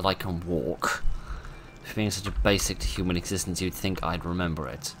the fact that I can walk. For being such a basic to human existence, you'd think I'd remember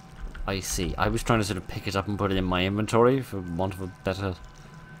it. I see. I was trying to sort of pick it up and put it in my inventory, for want of a better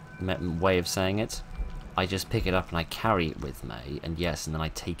way of saying it. I just pick it up and I carry it with me, and yes, and then I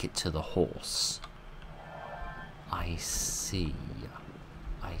take it to the horse. I see.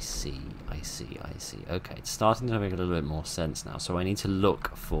 I see. Okay, it's starting to make a little bit more sense now. So I need to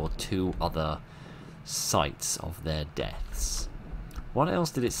look for 2 other sites of their deaths. What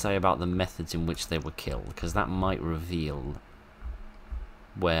else did it say about the methods in which they were killed? Because that might reveal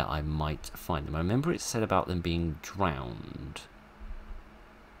where I might find them. I remember it said about them being drowned.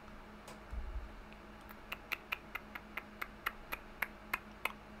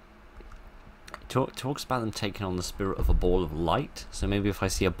 It talks about them taking on the spirit of a ball of light, so maybe if I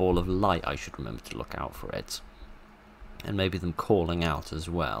see a ball of light I should remember to look out for it. And maybe them calling out as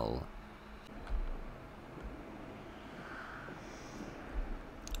well.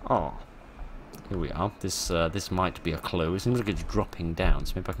 Oh, here we are. This might be a clue. It seems like it's dropping down,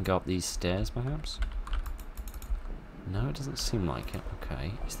 so maybe I can go up these stairs, perhaps? No, it doesn't seem like it.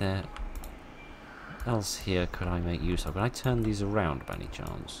 Okay, is there... What else here could I make use of? Can I turn these around by any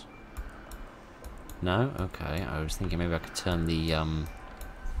chance? No? Okay, I was thinking maybe I could turn the,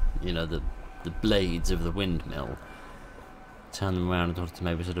 you know, the blades of the windmill. Turn them around in order to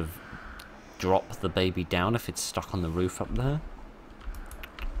maybe sort of drop the baby down if it's stuck on the roof up there.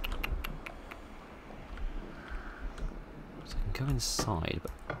 Go inside,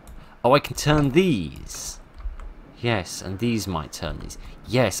 but... Oh, I can turn these! Yes, and these might turn these.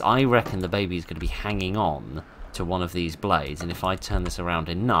 Yes, I reckon the baby is going to be hanging on to one of these blades, and if I turn this around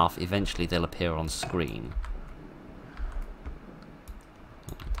enough, eventually they'll appear on screen.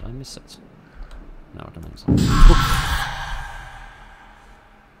 Did I miss it? No, I don't think so.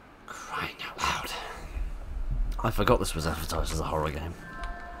 Crying out loud. I forgot this was advertised as a horror game.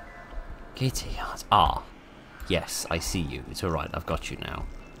 Giddy yards. Ah. Yes, I see you. It's alright, I've got you now.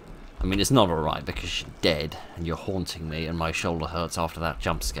 I mean, it's not alright because you're dead and you're haunting me and my shoulder hurts after that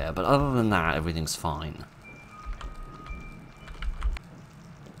jump scare, but other than that, everything's fine.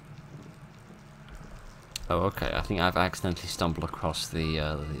 Oh, okay, I think I've accidentally stumbled across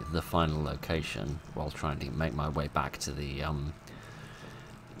the final location while trying to make my way back to the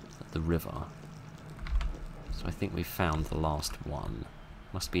river. So I think we found the last one.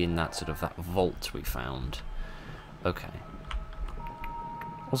 Must be in that sort of that vault we found. Okay.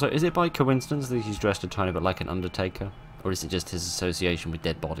 Also, is it by coincidence that he's dressed a tiny bit like an Undertaker? Or is it just his association with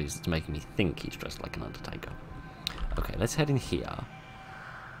dead bodies that's making me think he's dressed like an Undertaker? Okay, let's head in here.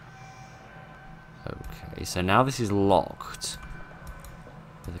 Okay, so now this is locked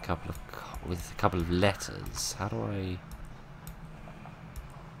with a couple of letters. How do I?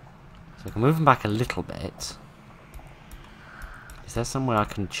 So I can move them back a little bit. Is there somewhere I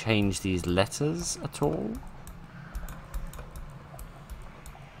can change these letters at all?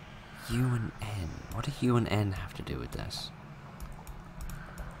 U and N. What do U and N have to do with this?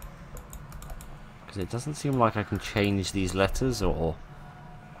 Because it doesn't seem like I can change these letters or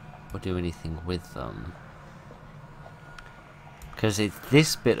do anything with them. Because it's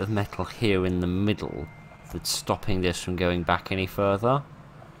this bit of metal here in the middle that's stopping this from going back any further.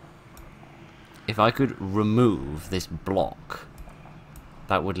 If I could remove this block,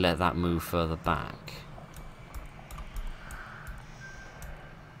 that would let that move further back.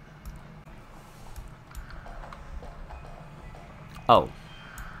 Oh.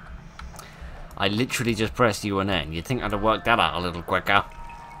 I literally just pressed U and N. You'd think I'd have worked that out a little quicker.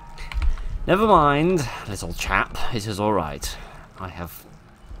 Never mind, little chap. It is alright. I have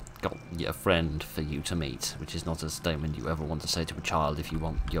got a friend for you to meet, which is not a statement you ever want to say to a child if you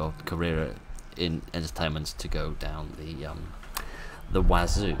want your career in entertainment to go down the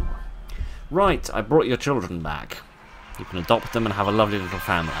wazoo. Right, I brought your children back. You can adopt them and have a lovely little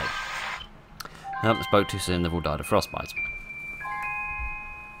family. Nope, I spoke too soon. They've all died of frostbite.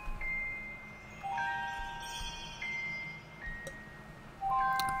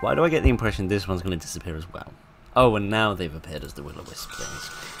 Why do I get the impression this one's going to disappear as well? Oh, and now they've appeared as the will-o-wisp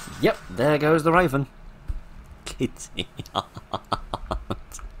things. Yep, there goes the raven. Kitty.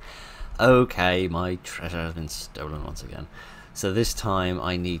 Okay, my treasure has been stolen once again. So this time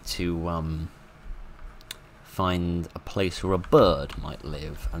I need to find a place where a bird might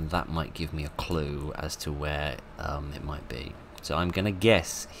live, and that might give me a clue as to where it might be. So I'm going to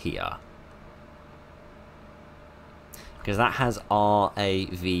guess here. Because that has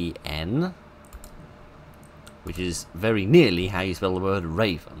R-A-V-N, which is very nearly how you spell the word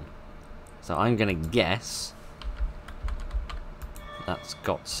raven. So I'm going to guess that's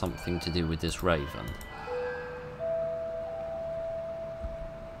got something to do with this raven.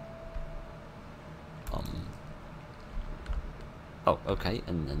 Oh, okay,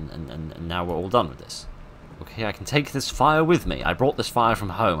 and now we're all done with this. Okay, I can take this fire with me. I brought this fire from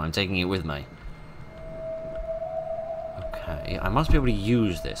home. I'm taking it with me. Okay, I must be able to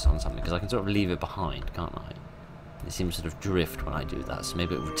use this on something, because I can sort of leave it behind, can't I? It seems to sort of drift when I do that, so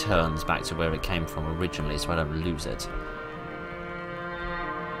maybe it returns back to where it came from originally, so I don't lose it.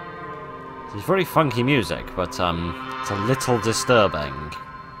 It's very funky music, but it's a little disturbing.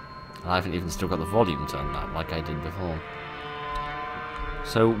 I haven't even still got the volume turned up like I did before.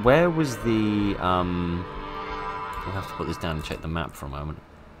 So where was the... I'll have to put this down and check the map for a moment.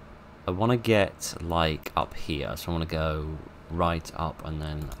 I want to get, like, up here. So I want to go right up and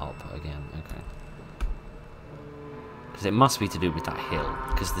then up again. Okay. Because it must be to do with that hill.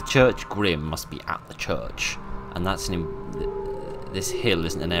 Because the church grim must be at the church. And that's this hill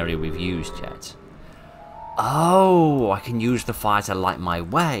isn't an area we've used yet. Oh, I can use the fire to light my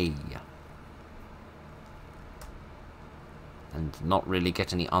way. And not really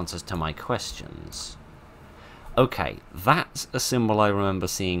get any answers to my questions. Okay, that's a symbol I remember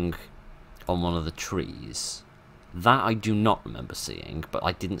seeing on one of the trees. That I do not remember seeing, but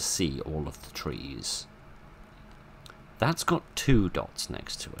I didn't see all of the trees. That's got 2 dots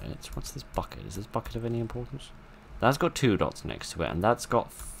next to it. What's this bucket? Is this bucket of any importance? That's got 2 dots next to it, and that's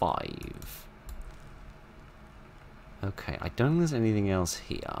got 5. Okay, I don't think there's anything else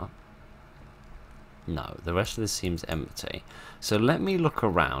here. No, the rest of this seems empty. So let me look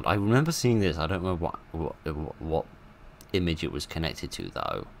around. I remember seeing this. I don't know what image it was connected to,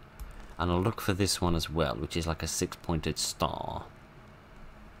 though. And I'll look for this one as well, which is like a 6-pointed star.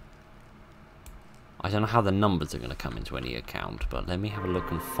 I don't know how the numbers are going to come into any account, but let me have a look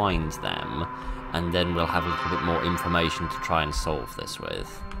and find them, and then we'll have a little bit more information to try and solve this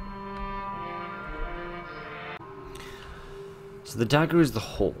with. So the dagger is the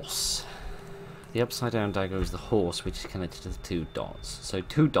horse. The upside down dagger is the horse, which is connected to the 2 dots. So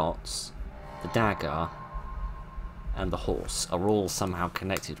 2 dots, the dagger, and the horse are all somehow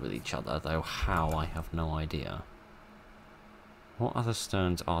connected with each other, though how, I have no idea. What other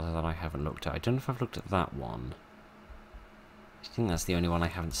stones are there that I haven't looked at? I don't know if I've looked at that one. I think that's the only one I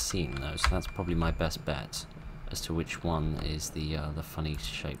haven't seen, though, so that's probably my best bet as to which one is the funny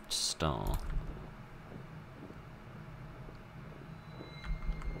shaped star.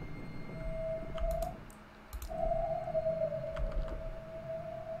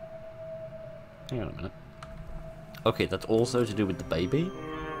 Hang on a minute. Okay, that's also to do with the baby?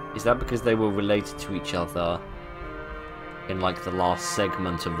 Is that because they were related to each other in, like, the last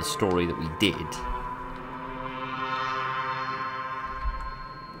segment of the story that we did?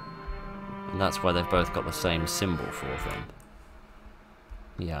 And that's why they've both got the same symbol for them.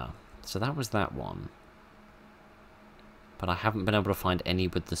 Yeah, so that was that one. But I haven't been able to find any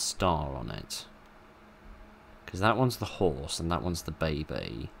with the star on it. Because that one's the horse and that one's the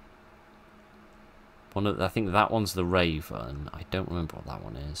baby. I think that one's the raven. I don't remember what that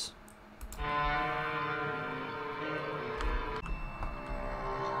one is.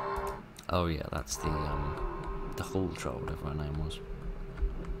 Oh yeah, that's the Huldra, whatever her name was.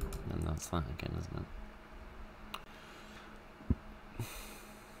 And that's that again, isn't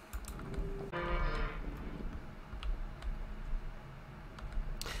it?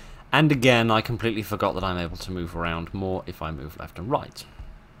 And again, I completely forgot that I'm able to move around more if I move left and right.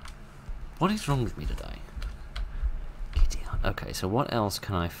 What is wrong with me today? Idiot. Okay, so what else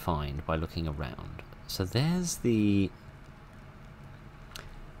can I find by looking around? So there's the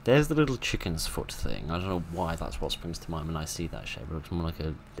little chicken's foot thing. I don't know why that's what springs to mind when I see that shape. It looks more like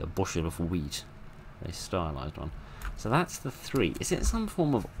a bushel of wheat. A stylized one. So that's the 3. Is it some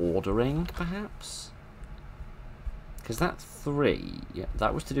form of ordering, perhaps? Because that 3, yeah,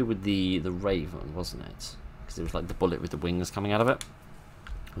 that was to do with the raven, wasn't it? Because it was like the bullet with the wings coming out of it.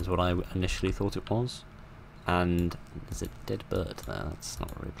 Was what I initially thought it was. And there's a dead bird there. That's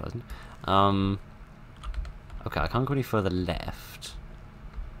not very pleasant. Okay, I can't go any further left.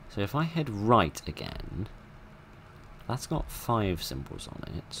 So if I head right again, that's got 5 symbols on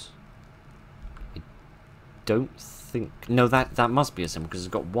it. I don't think... No, that must be a symbol because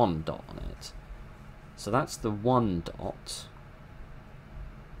it's got 1 dot on it. So that's the 1 dot,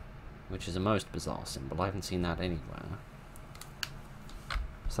 which is a most bizarre symbol. I haven't seen that anywhere.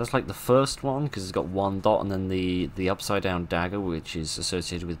 So that's like the first one, because it's got 1 dot, and then the upside down dagger, which is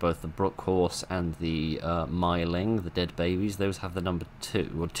associated with both the brook horse and the myling, the dead babies. Those have the number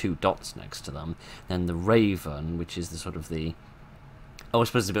 2, or 2 dots next to them. Then the raven, which is the sort of the... Oh, I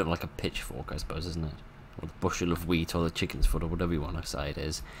suppose it's a bit like a pitchfork, I suppose, isn't it? Or the bushel of wheat, or the chicken's foot, or whatever you want to say it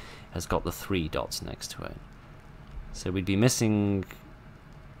is, has got the 3 dots next to it. So we'd be missing...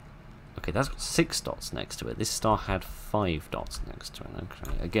 Okay, that's got 6 dots next to it. This star had 5 dots next to it.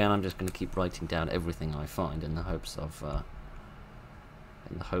 Okay. Again, I'm just going to keep writing down everything I find in the hopes of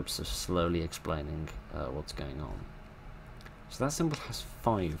slowly explaining what's going on. So that symbol has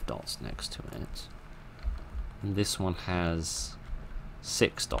 5 dots next to it, and this one has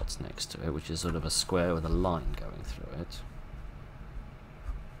 6 dots next to it, which is sort of a square with a line going through it.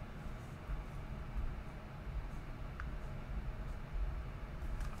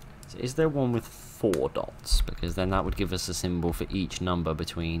 So is there one with 4 dots? Because then that would give us a symbol for each number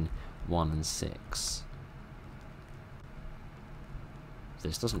between 1 and 6.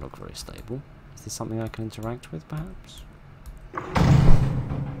 This doesn't look very stable. Is this something I can interact with, perhaps?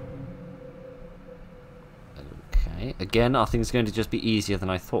 Okay, again, I think it's going to just be easier than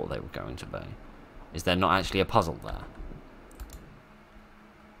I thought they were going to be. Is there not actually a puzzle there?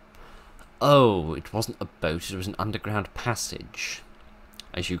 Oh, it wasn't a boat, it was an underground passage.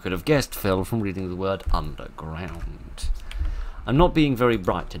 As you could have guessed, Phil, from reading the word underground. I'm not being very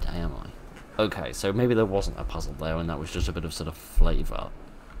bright today, am I? Okay, so maybe there wasn't a puzzle there, and that was just a bit of sort of flavour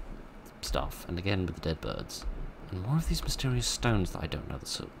stuff. And again with the dead birds, and more of these mysterious stones that I don't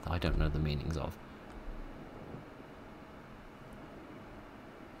know the meanings of.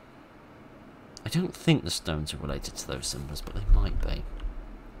 I don't think the stones are related to those symbols, but they might be.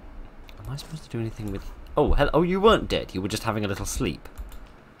 Am I supposed to do anything with? Oh, hello! Oh, you weren't dead. You were just having a little sleep.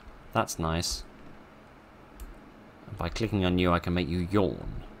 That's nice. And by clicking on you, I can make you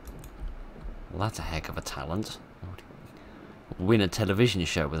yawn. Well, that's a heck of a talent. Win a television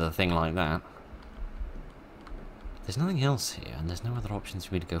show with a thing like that. There's nothing else here, and there's no other options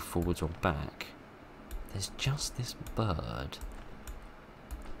for me to go forwards or back. There's just this bird.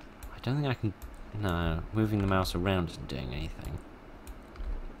 I don't think I can... No, moving the mouse around isn't doing anything.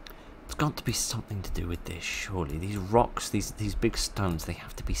 It's got to be something to do with this, surely. These rocks, these big stones, they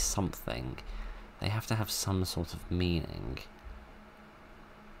have to be something. They have to have some sort of meaning.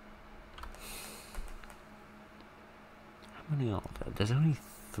 How many are there? There's only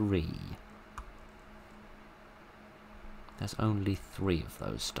 3. There's only 3 of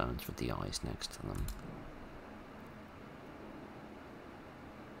those stones with the eyes next to them.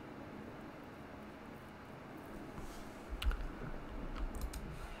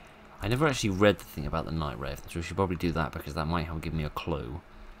 I never actually read the thing about the Night Raven, so we should probably do that because that might help give me a clue.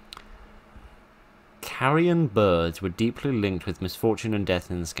 carrion birds were deeply linked with misfortune and death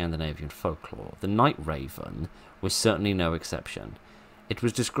in the Scandinavian folklore. The night raven was certainly no exception. It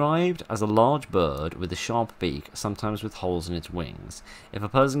was described as a large bird with a sharp beak, sometimes with holes in its wings. If a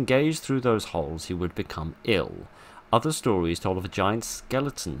person gazed through those holes, he would become ill. Other stories told of a giant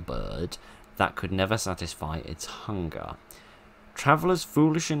skeleton bird that could never satisfy its hunger. Travellers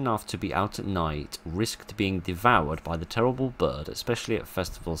foolish enough to be out at night risked being devoured by the terrible bird, especially at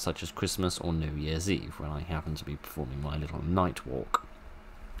festivals such as Christmas or New Year's Eve, when I happen to be performing my little night walk.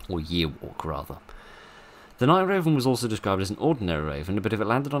 Or year walk, rather. The night raven was also described as an ordinary raven, but if it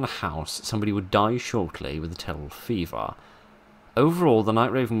landed on a house, somebody would die shortly with a terrible fever. Overall, the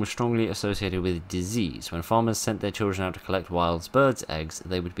night raven was strongly associated with disease. When farmers sent their children out to collect wild birds' eggs,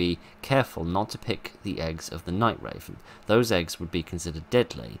 they would be careful not to pick the eggs of the night raven. Those eggs would be considered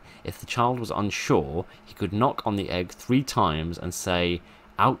deadly. If the child was unsure, he could knock on the egg 3 times and say,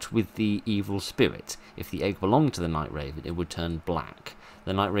 "Out with the evil spirit." If the egg belonged to the night raven, it would turn black.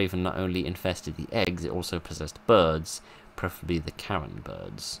 The night raven not only infested the eggs, it also possessed birds, preferably the carrion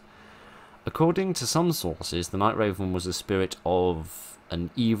birds. According to some sources, the night raven was a spirit of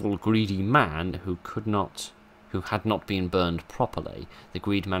an evil, greedy man who had not been burned properly. The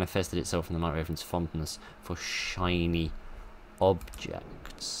greed manifested itself in the night raven's fondness for shiny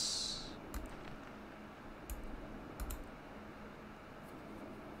objects.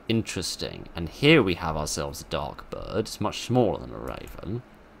 Interesting. And here we have ourselves a dark bird. It's much smaller than a raven,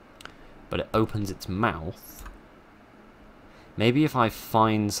 but it opens its mouth. Maybe if I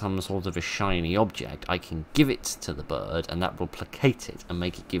find some sort of a shiny object, I can give it to the bird, and that will placate it and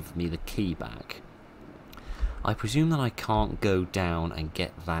make it give me the key back. I presume that I can't go down and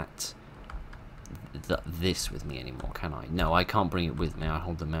get this with me anymore, can I? No, I can't bring it with me. I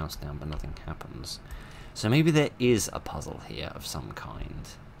hold the mouse down, but nothing happens. So maybe there is a puzzle here of some kind.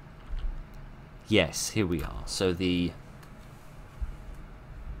 Yes, here we are. So the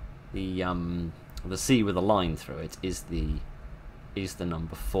C with a line through it is the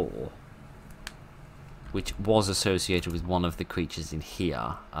number 4, which was associated with one of the creatures in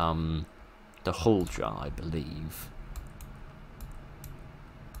here, the Huldra, I believe.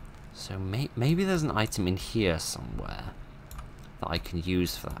 So maybe there's an item in here somewhere that I can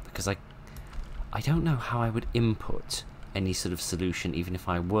use for that, because I don't know how I would input any sort of solution, even if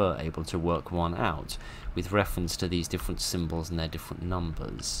I were able to work one out, with reference to these different symbols and their different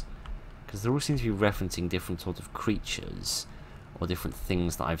numbers. Because they all seem to be referencing different sorts of creatures, or different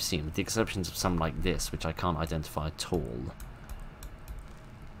things that I've seen, with the exceptions of some like this, which I can't identify at all.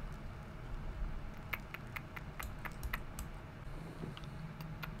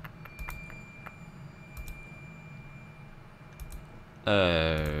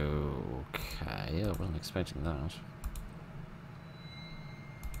 Okay, I wasn't expecting that.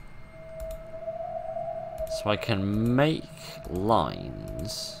 So I can make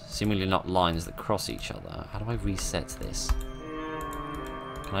lines, seemingly not lines that cross each other. How do I reset this?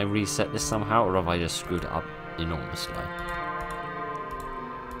 Can I reset this somehow, or have I just screwed it up enormously?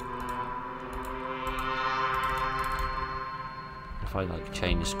 If I like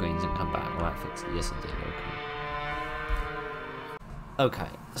change screens and come back, will that fix it? Yes, it did. Okay. Okay,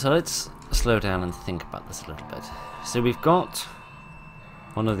 so let's slow down and think about this a little bit. So we've got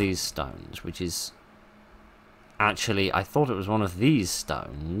one of these stones, which is actually, I thought it was one of these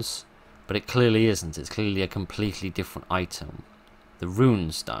stones, but it clearly isn't. It's clearly a completely different item. The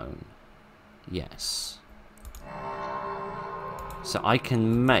rune stone. Yes. So I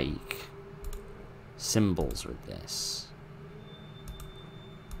can make symbols with this.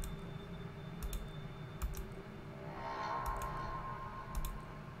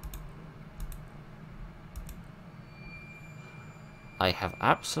 I have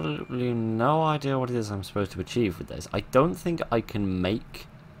absolutely no idea what it is I'm supposed to achieve with this. I don't think I can make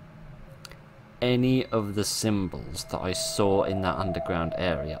any of the symbols that I saw in that underground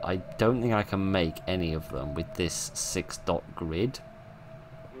area. I don't think I can make any of them with this 6-dot grid.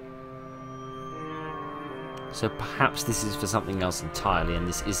 So perhaps this is for something else entirely, and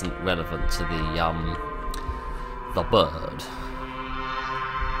this isn't relevant to the bird.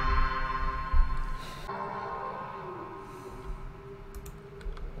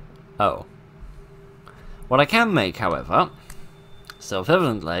 Oh. What I can make, however,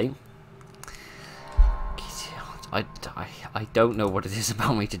 self-evidently, I don't know what it is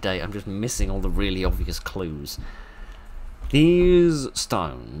about me today. I'm just missing all the really obvious clues. These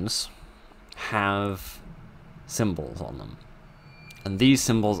stones have symbols on them, and these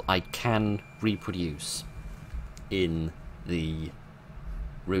symbols I can reproduce in the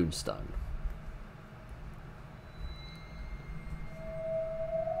runestone.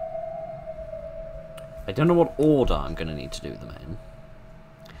 I don't know what order I'm going to need to do them in,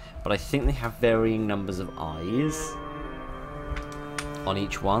 but I think they have varying numbers of eyes on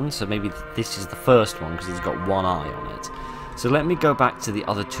each one, so maybe this is the first one because it's got one eye on it. So let me go back to the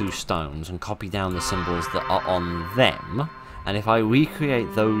other two stones and copy down the symbols that are on them, and if I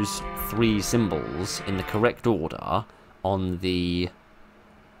recreate those three symbols in the correct order on the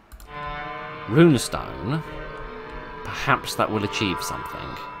runestone, perhaps that will achieve something.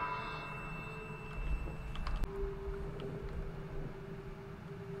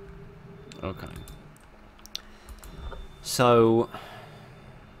 Okay. So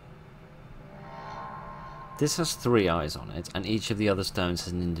this has 3 eyes on it, and each of the other stones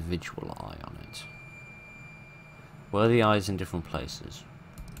has an individual eye on it. Were the eyes in different places?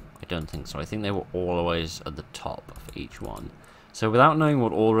 I don't think so. I think they were always at the top for each one. So without knowing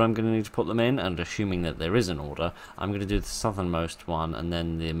what order I'm going to need to put them in, and assuming that there is an order, I'm going to do the southernmost one, and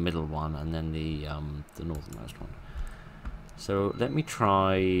then the middle one, and then the northernmost one. So let me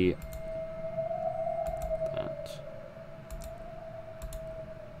try that.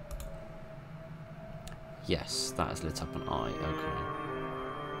 Yes, that has lit up an eye. Okay.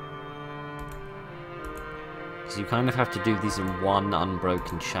 So you kind of have to do these in one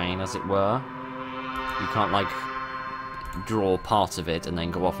unbroken chain, as it were. You can't, like, draw part of it and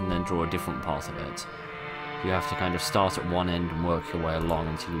then go off and then draw a different part of it. You have to kind of start at one end and work your way along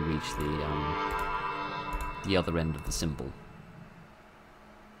until you reach the other end of the symbol.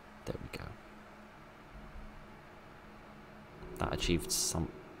 There we go. That achieved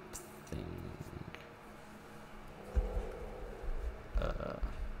something.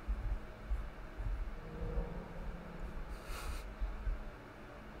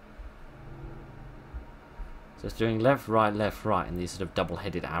 So it's doing left, right, and these sort of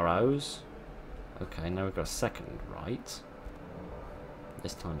double-headed arrows. Okay, now we've got a second right.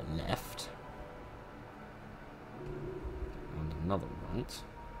 This time a left. And another right.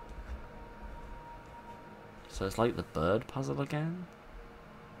 So it's like the bird puzzle again.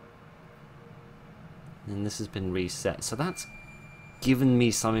 And this has been reset. So that's given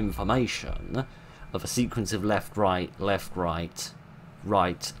me some information of a sequence of left, right, right,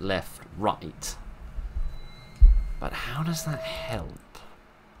 left, right. But how does that help?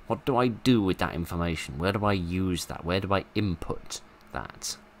 What do I do with that information? Where do I use that? Where do I input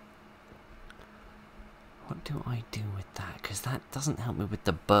that? What do I do with that? Because that doesn't help me with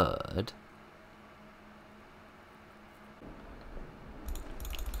the bird.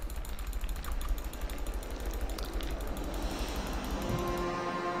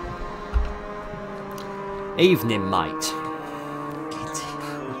 Evening, mate.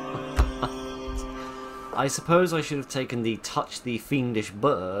 I suppose I should have taken the touch the fiendish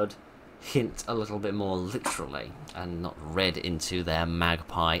bird hint a little bit more literally, and not read into their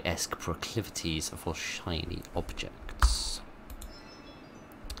magpie-esque proclivities for shiny objects.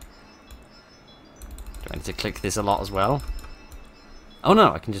 Do I need to click this a lot as well? Oh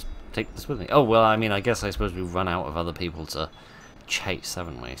no, I can just take this with me. Oh, well, I mean, I guess I suppose we've run out of other people to chase,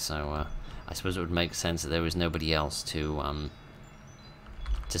 haven't we? So, I suppose it would make sense that there is nobody else to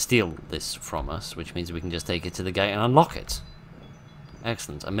steal this from us, which means we can just take it to the gate and unlock it.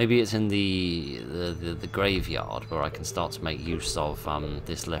 Excellent. And maybe it's in the graveyard where I can start to make use of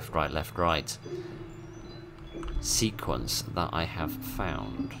this left, right sequence that I have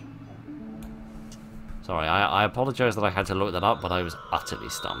found. Sorry, I apologise that I had to look that up, but I was utterly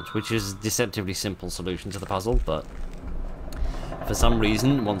stumped, which is a deceptively simple solution to the puzzle, but for some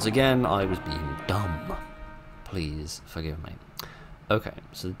reason, once again, I was being dumb. Please forgive me. Okay,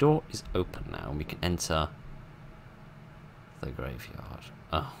 so the door is open now, and we can enter the graveyard.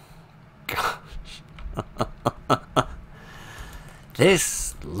 Oh, gosh.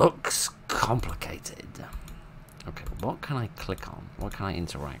 This looks complicated. Okay, what can I click on? What can I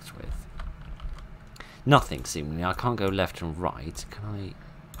interact with? Nothing, seemingly. I can't go left and right. Can I...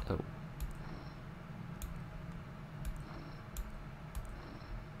 Oh.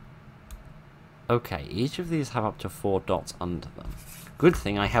 Okay, each of these have up to 4 dots under them. Good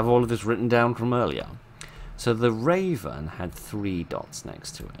thing I have all of this written down from earlier. So the raven had 3 dots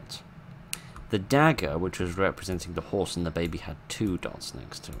next to it. The dagger, which was representing the horse and the baby, had 2 dots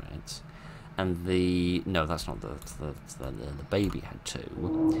next to it. And the... no, that's not the baby had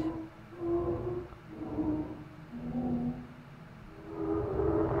 2.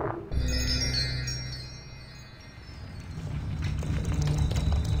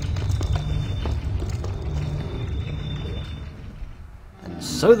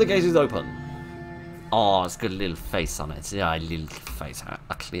 So the gate is open. Oh, it's got a little face on it. Yeah, a little face.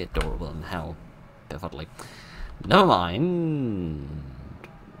 Actually adorable and how befuddling. Never mind.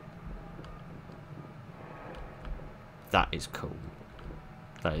 That is cool.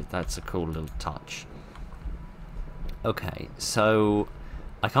 That's a cool little touch. Okay, so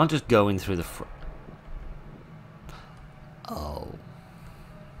I can't just go in through the front. Oh.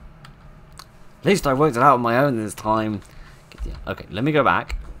 At least I worked it out on my own this time. Okay, let me go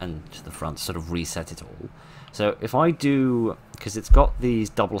back and to the front, sort of reset it all. So if I do, because it's got these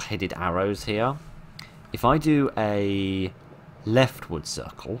double-headed arrows here, if I do a leftward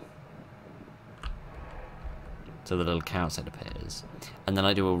circle, so the little cow's head appears, and then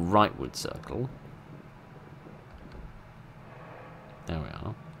I do a rightward circle, there we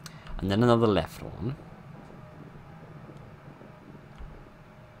are, and then another left one,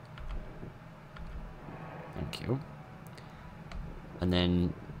 thank you, and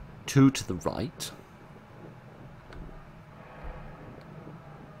then 2 to the right,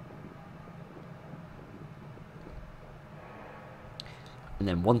 and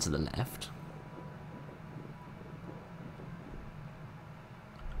then 1 to the left,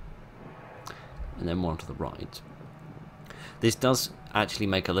 and then 1 to the right. This does actually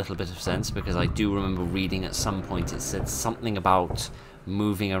make a little bit of sense, because I do remember reading at some point it said something about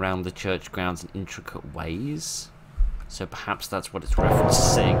moving around the church grounds in intricate ways. So perhaps that's what it's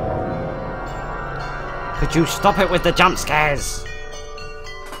referencing. Could you stop it with the jump scares?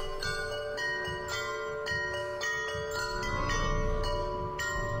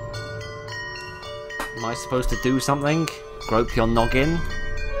 Am I supposed to do something? Grope your noggin?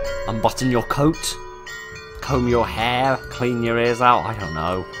 Unbutton your coat? Comb your hair? Clean your ears out? I don't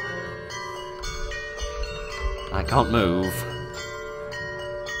know. I can't move.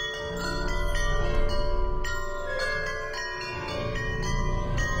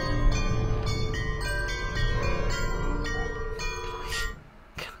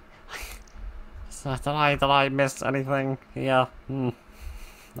 Did I miss anything here? Did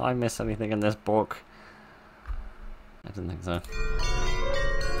I miss anything in this book? I didn't think so.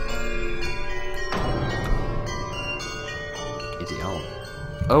 Idiot.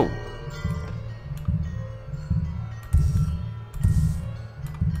 Oh!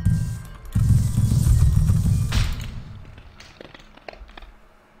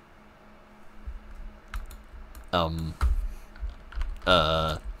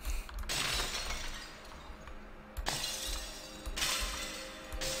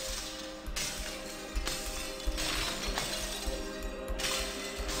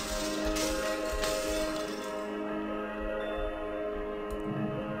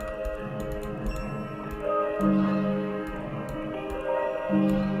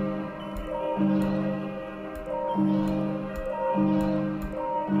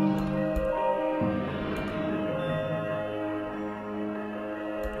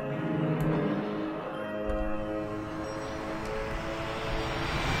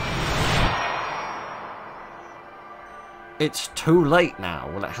 It's too late now.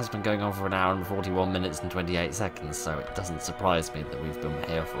 Well, it has been going on for an hour and 41 minutes and 28 seconds, so it doesn't surprise me that we've been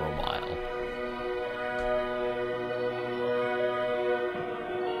here for a while.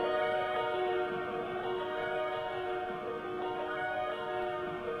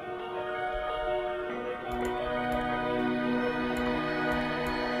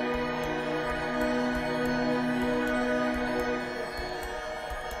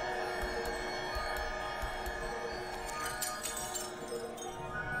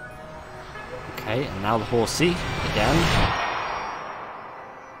 Okay, and now the horsey, again.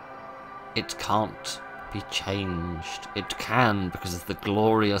 It can't be changed. It can, because of the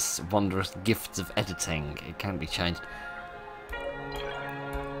glorious, wondrous gifts of editing. It can be changed.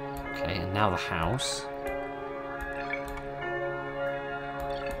 Okay, and now the house.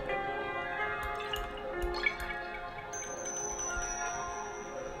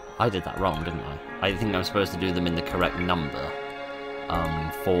 I did that wrong, didn't I? I think I'm supposed to do them in the correct number.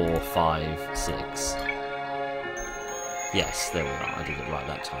 4, 5, 6. Yes, there we are. I did it right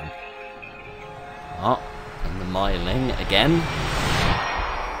that time. Oh, and the miling again.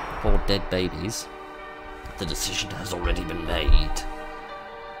 Poor dead babies. The decision has already been made.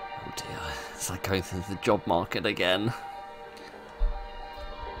 Oh dear, it's like going through the job market again.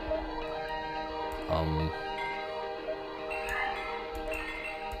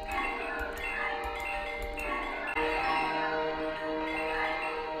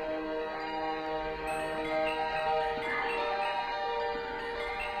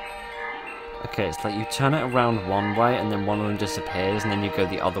 Okay, it's like you turn it around one way and then one of them disappears and then you go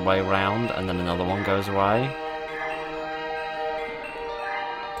the other way around and then another one goes away.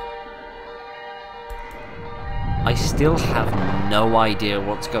 I still have no idea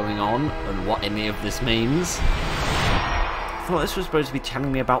what's going on and what any of this means. I thought this was supposed to be telling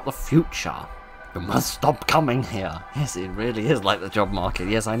me about the future. You must stop coming here. Yes, it really is like the job market.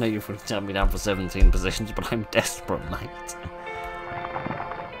 Yes, I know you've turned me down for 17 positions, but I'm desperate, mate.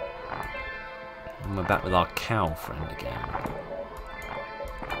 And we're back with our cow friend again.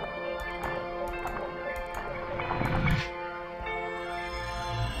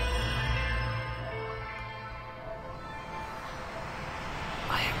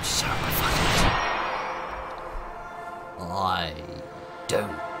 I am so befuddled. I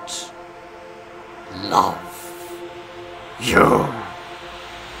don't love you.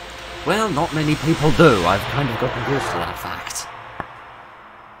 Well, not many people do. I've kind of gotten used to that fact.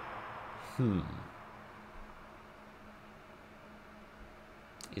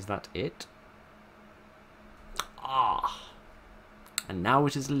 Is that it? Ah. And now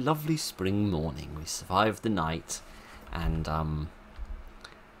it is a lovely spring morning. We survived the night, and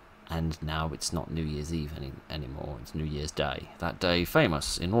now it's not New Year's Eve anymore. It's New Year's Day. That day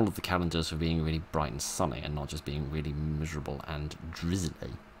famous in all of the calendars for being really bright and sunny, and not just being really miserable and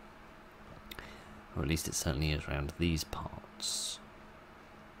drizzly. Or at least it certainly is around these parts.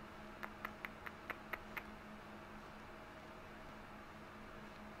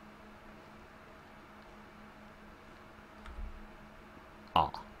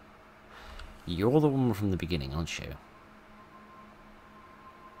 Ah. You're the woman from the beginning, aren't you?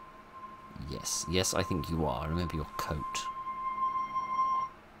 Yes. Yes, I think you are. I remember your coat.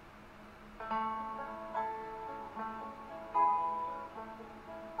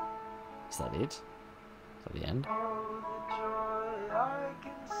 Is that it? Is that the end?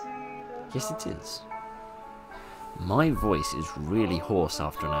 Yes, it is. My voice is really hoarse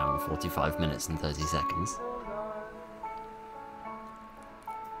after an hour and 45 minutes and 30 seconds.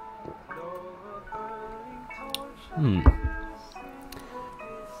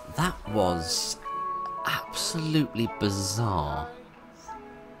 That was absolutely bizarre.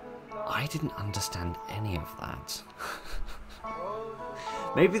 I didn't understand any of that.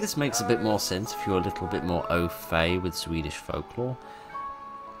 Maybe this makes a bit more sense if you're a little bit more au fait with Swedish folklore.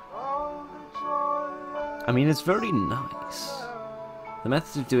 I mean, it's very nice. The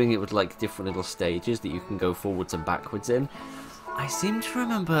method of doing it with like different little stages that you can go forwards and backwards in. I seem to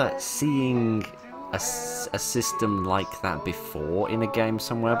remember seeing a system like that before in a game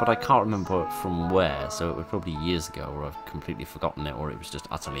somewhere, but I can't remember from where, so it was probably years ago, or I've completely forgotten it, or it was just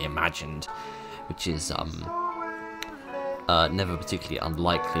utterly imagined, which is never particularly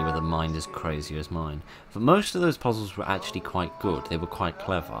unlikely with a mind as crazy as mine. But most of those puzzles were actually quite good. They were quite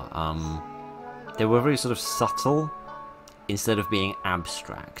clever. They were very sort of subtle instead of being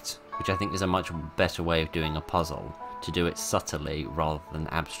abstract, which I think is a much better way of doing a puzzle. To do it subtly rather than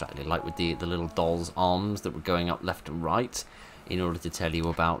abstractly, like with the little doll's arms that were going up left and right in order to tell you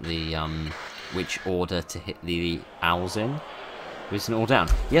about the which order to hit the owls in. Written it all down.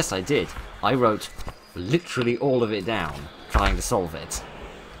 Yes, I did. I wrote literally all of it down, trying to solve it.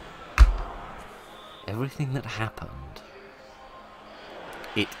 Everything that happened.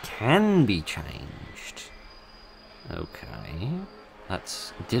 It can be changed. Okay.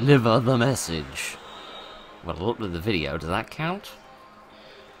 Let's deliver the message. Well, I looked at the video. Does that count?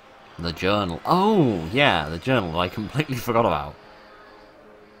 The journal. Oh, yeah, the journal I completely forgot about.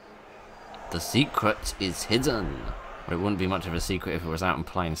 The secret is hidden. Well, it wouldn't be much of a secret if it was out in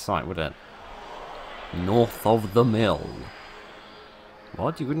plain sight, would it? North of the mill.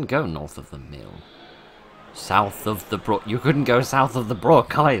 What? You couldn't go north of the mill. South of the brook. You couldn't go south of the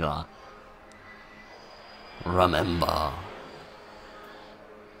brook either. Remember.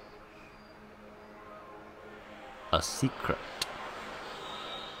 A secret.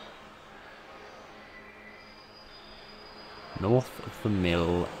 North of the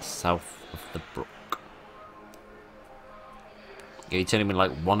mill, south of the brook. Are you telling me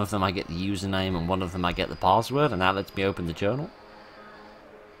like one of them I get the username and one of them I get the password, and that lets me open the journal?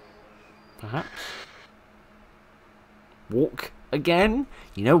 Perhaps? Walk again?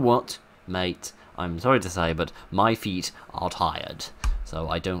 You know what, mate? I'm sorry to say, but my feet are tired, so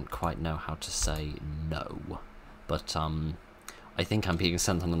I don't quite know how to say no. But, I think I'm being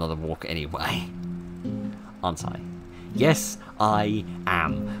sent on another walk anyway. Aren't I? Yes, I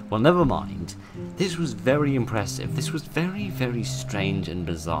am. Well, never mind. This was very impressive. This was very, very strange and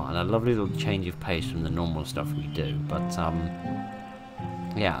bizarre, and a lovely little change of pace from the normal stuff we do. But,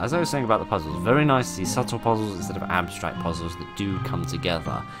 yeah, as I was saying about the puzzles, very nice to see subtle puzzles instead of abstract puzzles that do come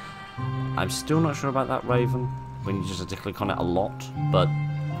together. I'm still not sure about that Raven, when you just have to click on it a lot, but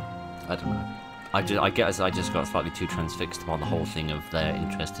I don't know. I guess I just got slightly too transfixed upon the whole thing of their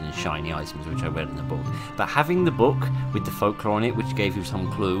interest in shiny items, which I read in the book. But having the book with the folklore in it, which gave you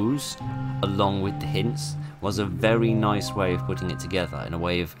some clues, along with the hints, was a very nice way of putting it together, in a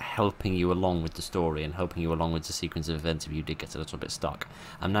way of helping you along with the story and helping you along with the sequence of events if you did get a little bit stuck.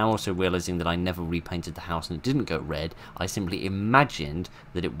 I'm now also realising that I never repainted the house and it didn't go red. I simply imagined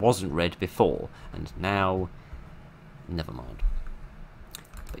that it wasn't red before, and now, never mind.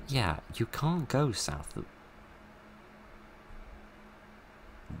 But yeah, you can't go south of...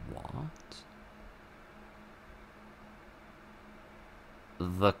 What?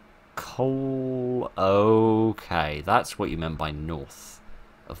 The coal... Okay, that's what you meant by north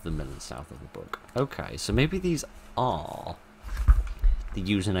of the mill and south of the book. Okay, so maybe these are the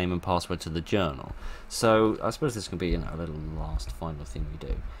username and password to the journal. So I suppose this can be, you know, a little last final thing we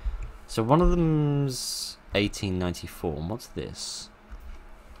do. So one of them's 1894, and what's this?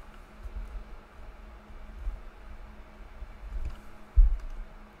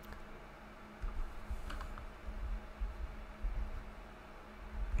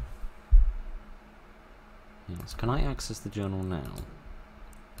 Yes, can I access the journal now?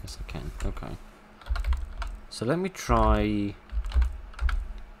 Yes, I can. Okay. So let me try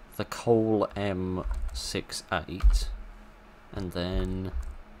the Cole M68, and then,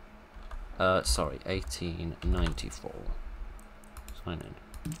 sorry, 1894. Sign in.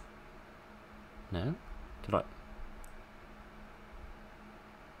 No? Did I?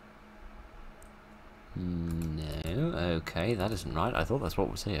 No. Okay, that isn't right. I thought that's what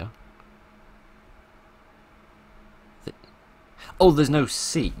was here. Oh, there's no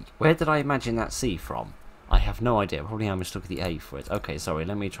C. Where did I imagine that C from? I have no idea. Probably I mistook the A for it. Okay, sorry.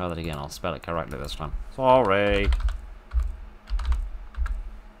 Let me try that again. I'll spell it correctly this time. Sorry.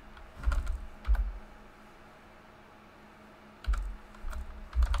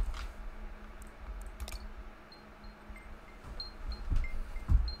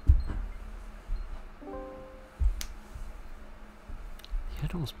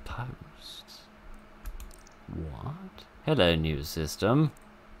 Headall's Post. What? Hello, news system.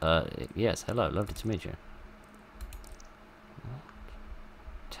 Yes, hello. Lovely to meet you. What?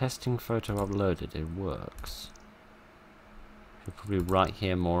 Testing photo uploaded. It works. You'll probably write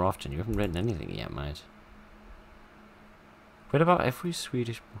here more often. You haven't written anything yet, mate. What about every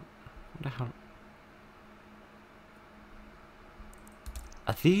Swedish... What the hell?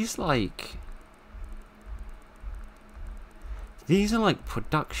 Are these like... These are like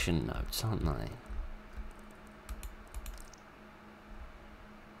production notes, aren't they?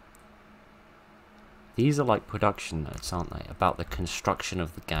 These are like production notes, aren't they? About the construction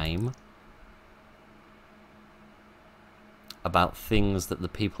of the game. About things that the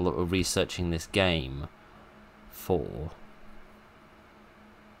people that were researching this game for.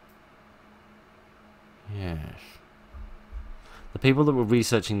 Yes. The people that were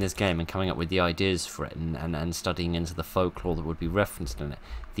researching this game and coming up with the ideas for it and studying into the folklore that would be referenced in it.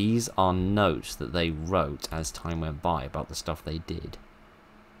 These are notes that they wrote as time went by about the stuff they did.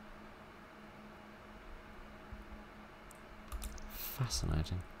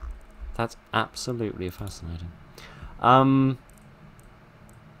 Fascinating. That's absolutely fascinating.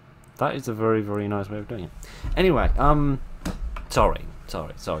 That is a very, very nice way of doing it. Anyway, sorry.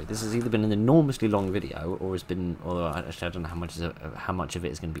 This has either been an enormously long video, or has been, although actually I don't know how much of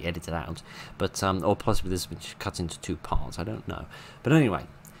it is going to be edited out, but or possibly this has been cut into 2 parts. I don't know. But anyway,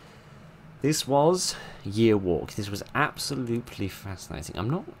 this was Year Walk. This was absolutely fascinating. I'm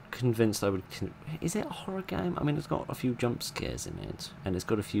not convinced I would... Is it a horror game? I mean, it's got a few jump scares in it, and it's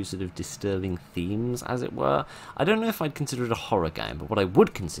got a few sort of disturbing themes, as it were. I don't know if I'd consider it a horror game, but what I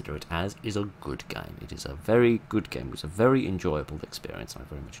would consider it as is a good game. It is a very good game. It was a very enjoyable experience, and I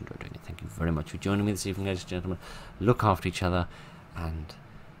very much enjoyed doing it. Thank you very much for joining me this evening, ladies and gentlemen. Look after each other, and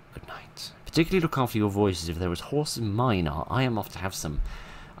good night. Particularly look after your voices. If they're as hoarse as mine are, I am off to have some...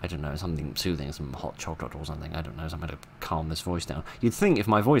 I don't know, something soothing, some hot chocolate or something. I don't know, something to calm this voice down. You'd think if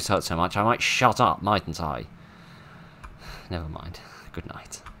my voice hurt so much, I might shut up, mightn't I? Never mind. Good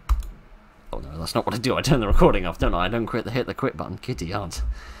night. Oh no, that's not what I do. I turn the recording off, don't I? I don't hit the quit button. Giddy aunt.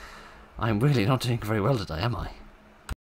 I'm really not doing very well today, am I?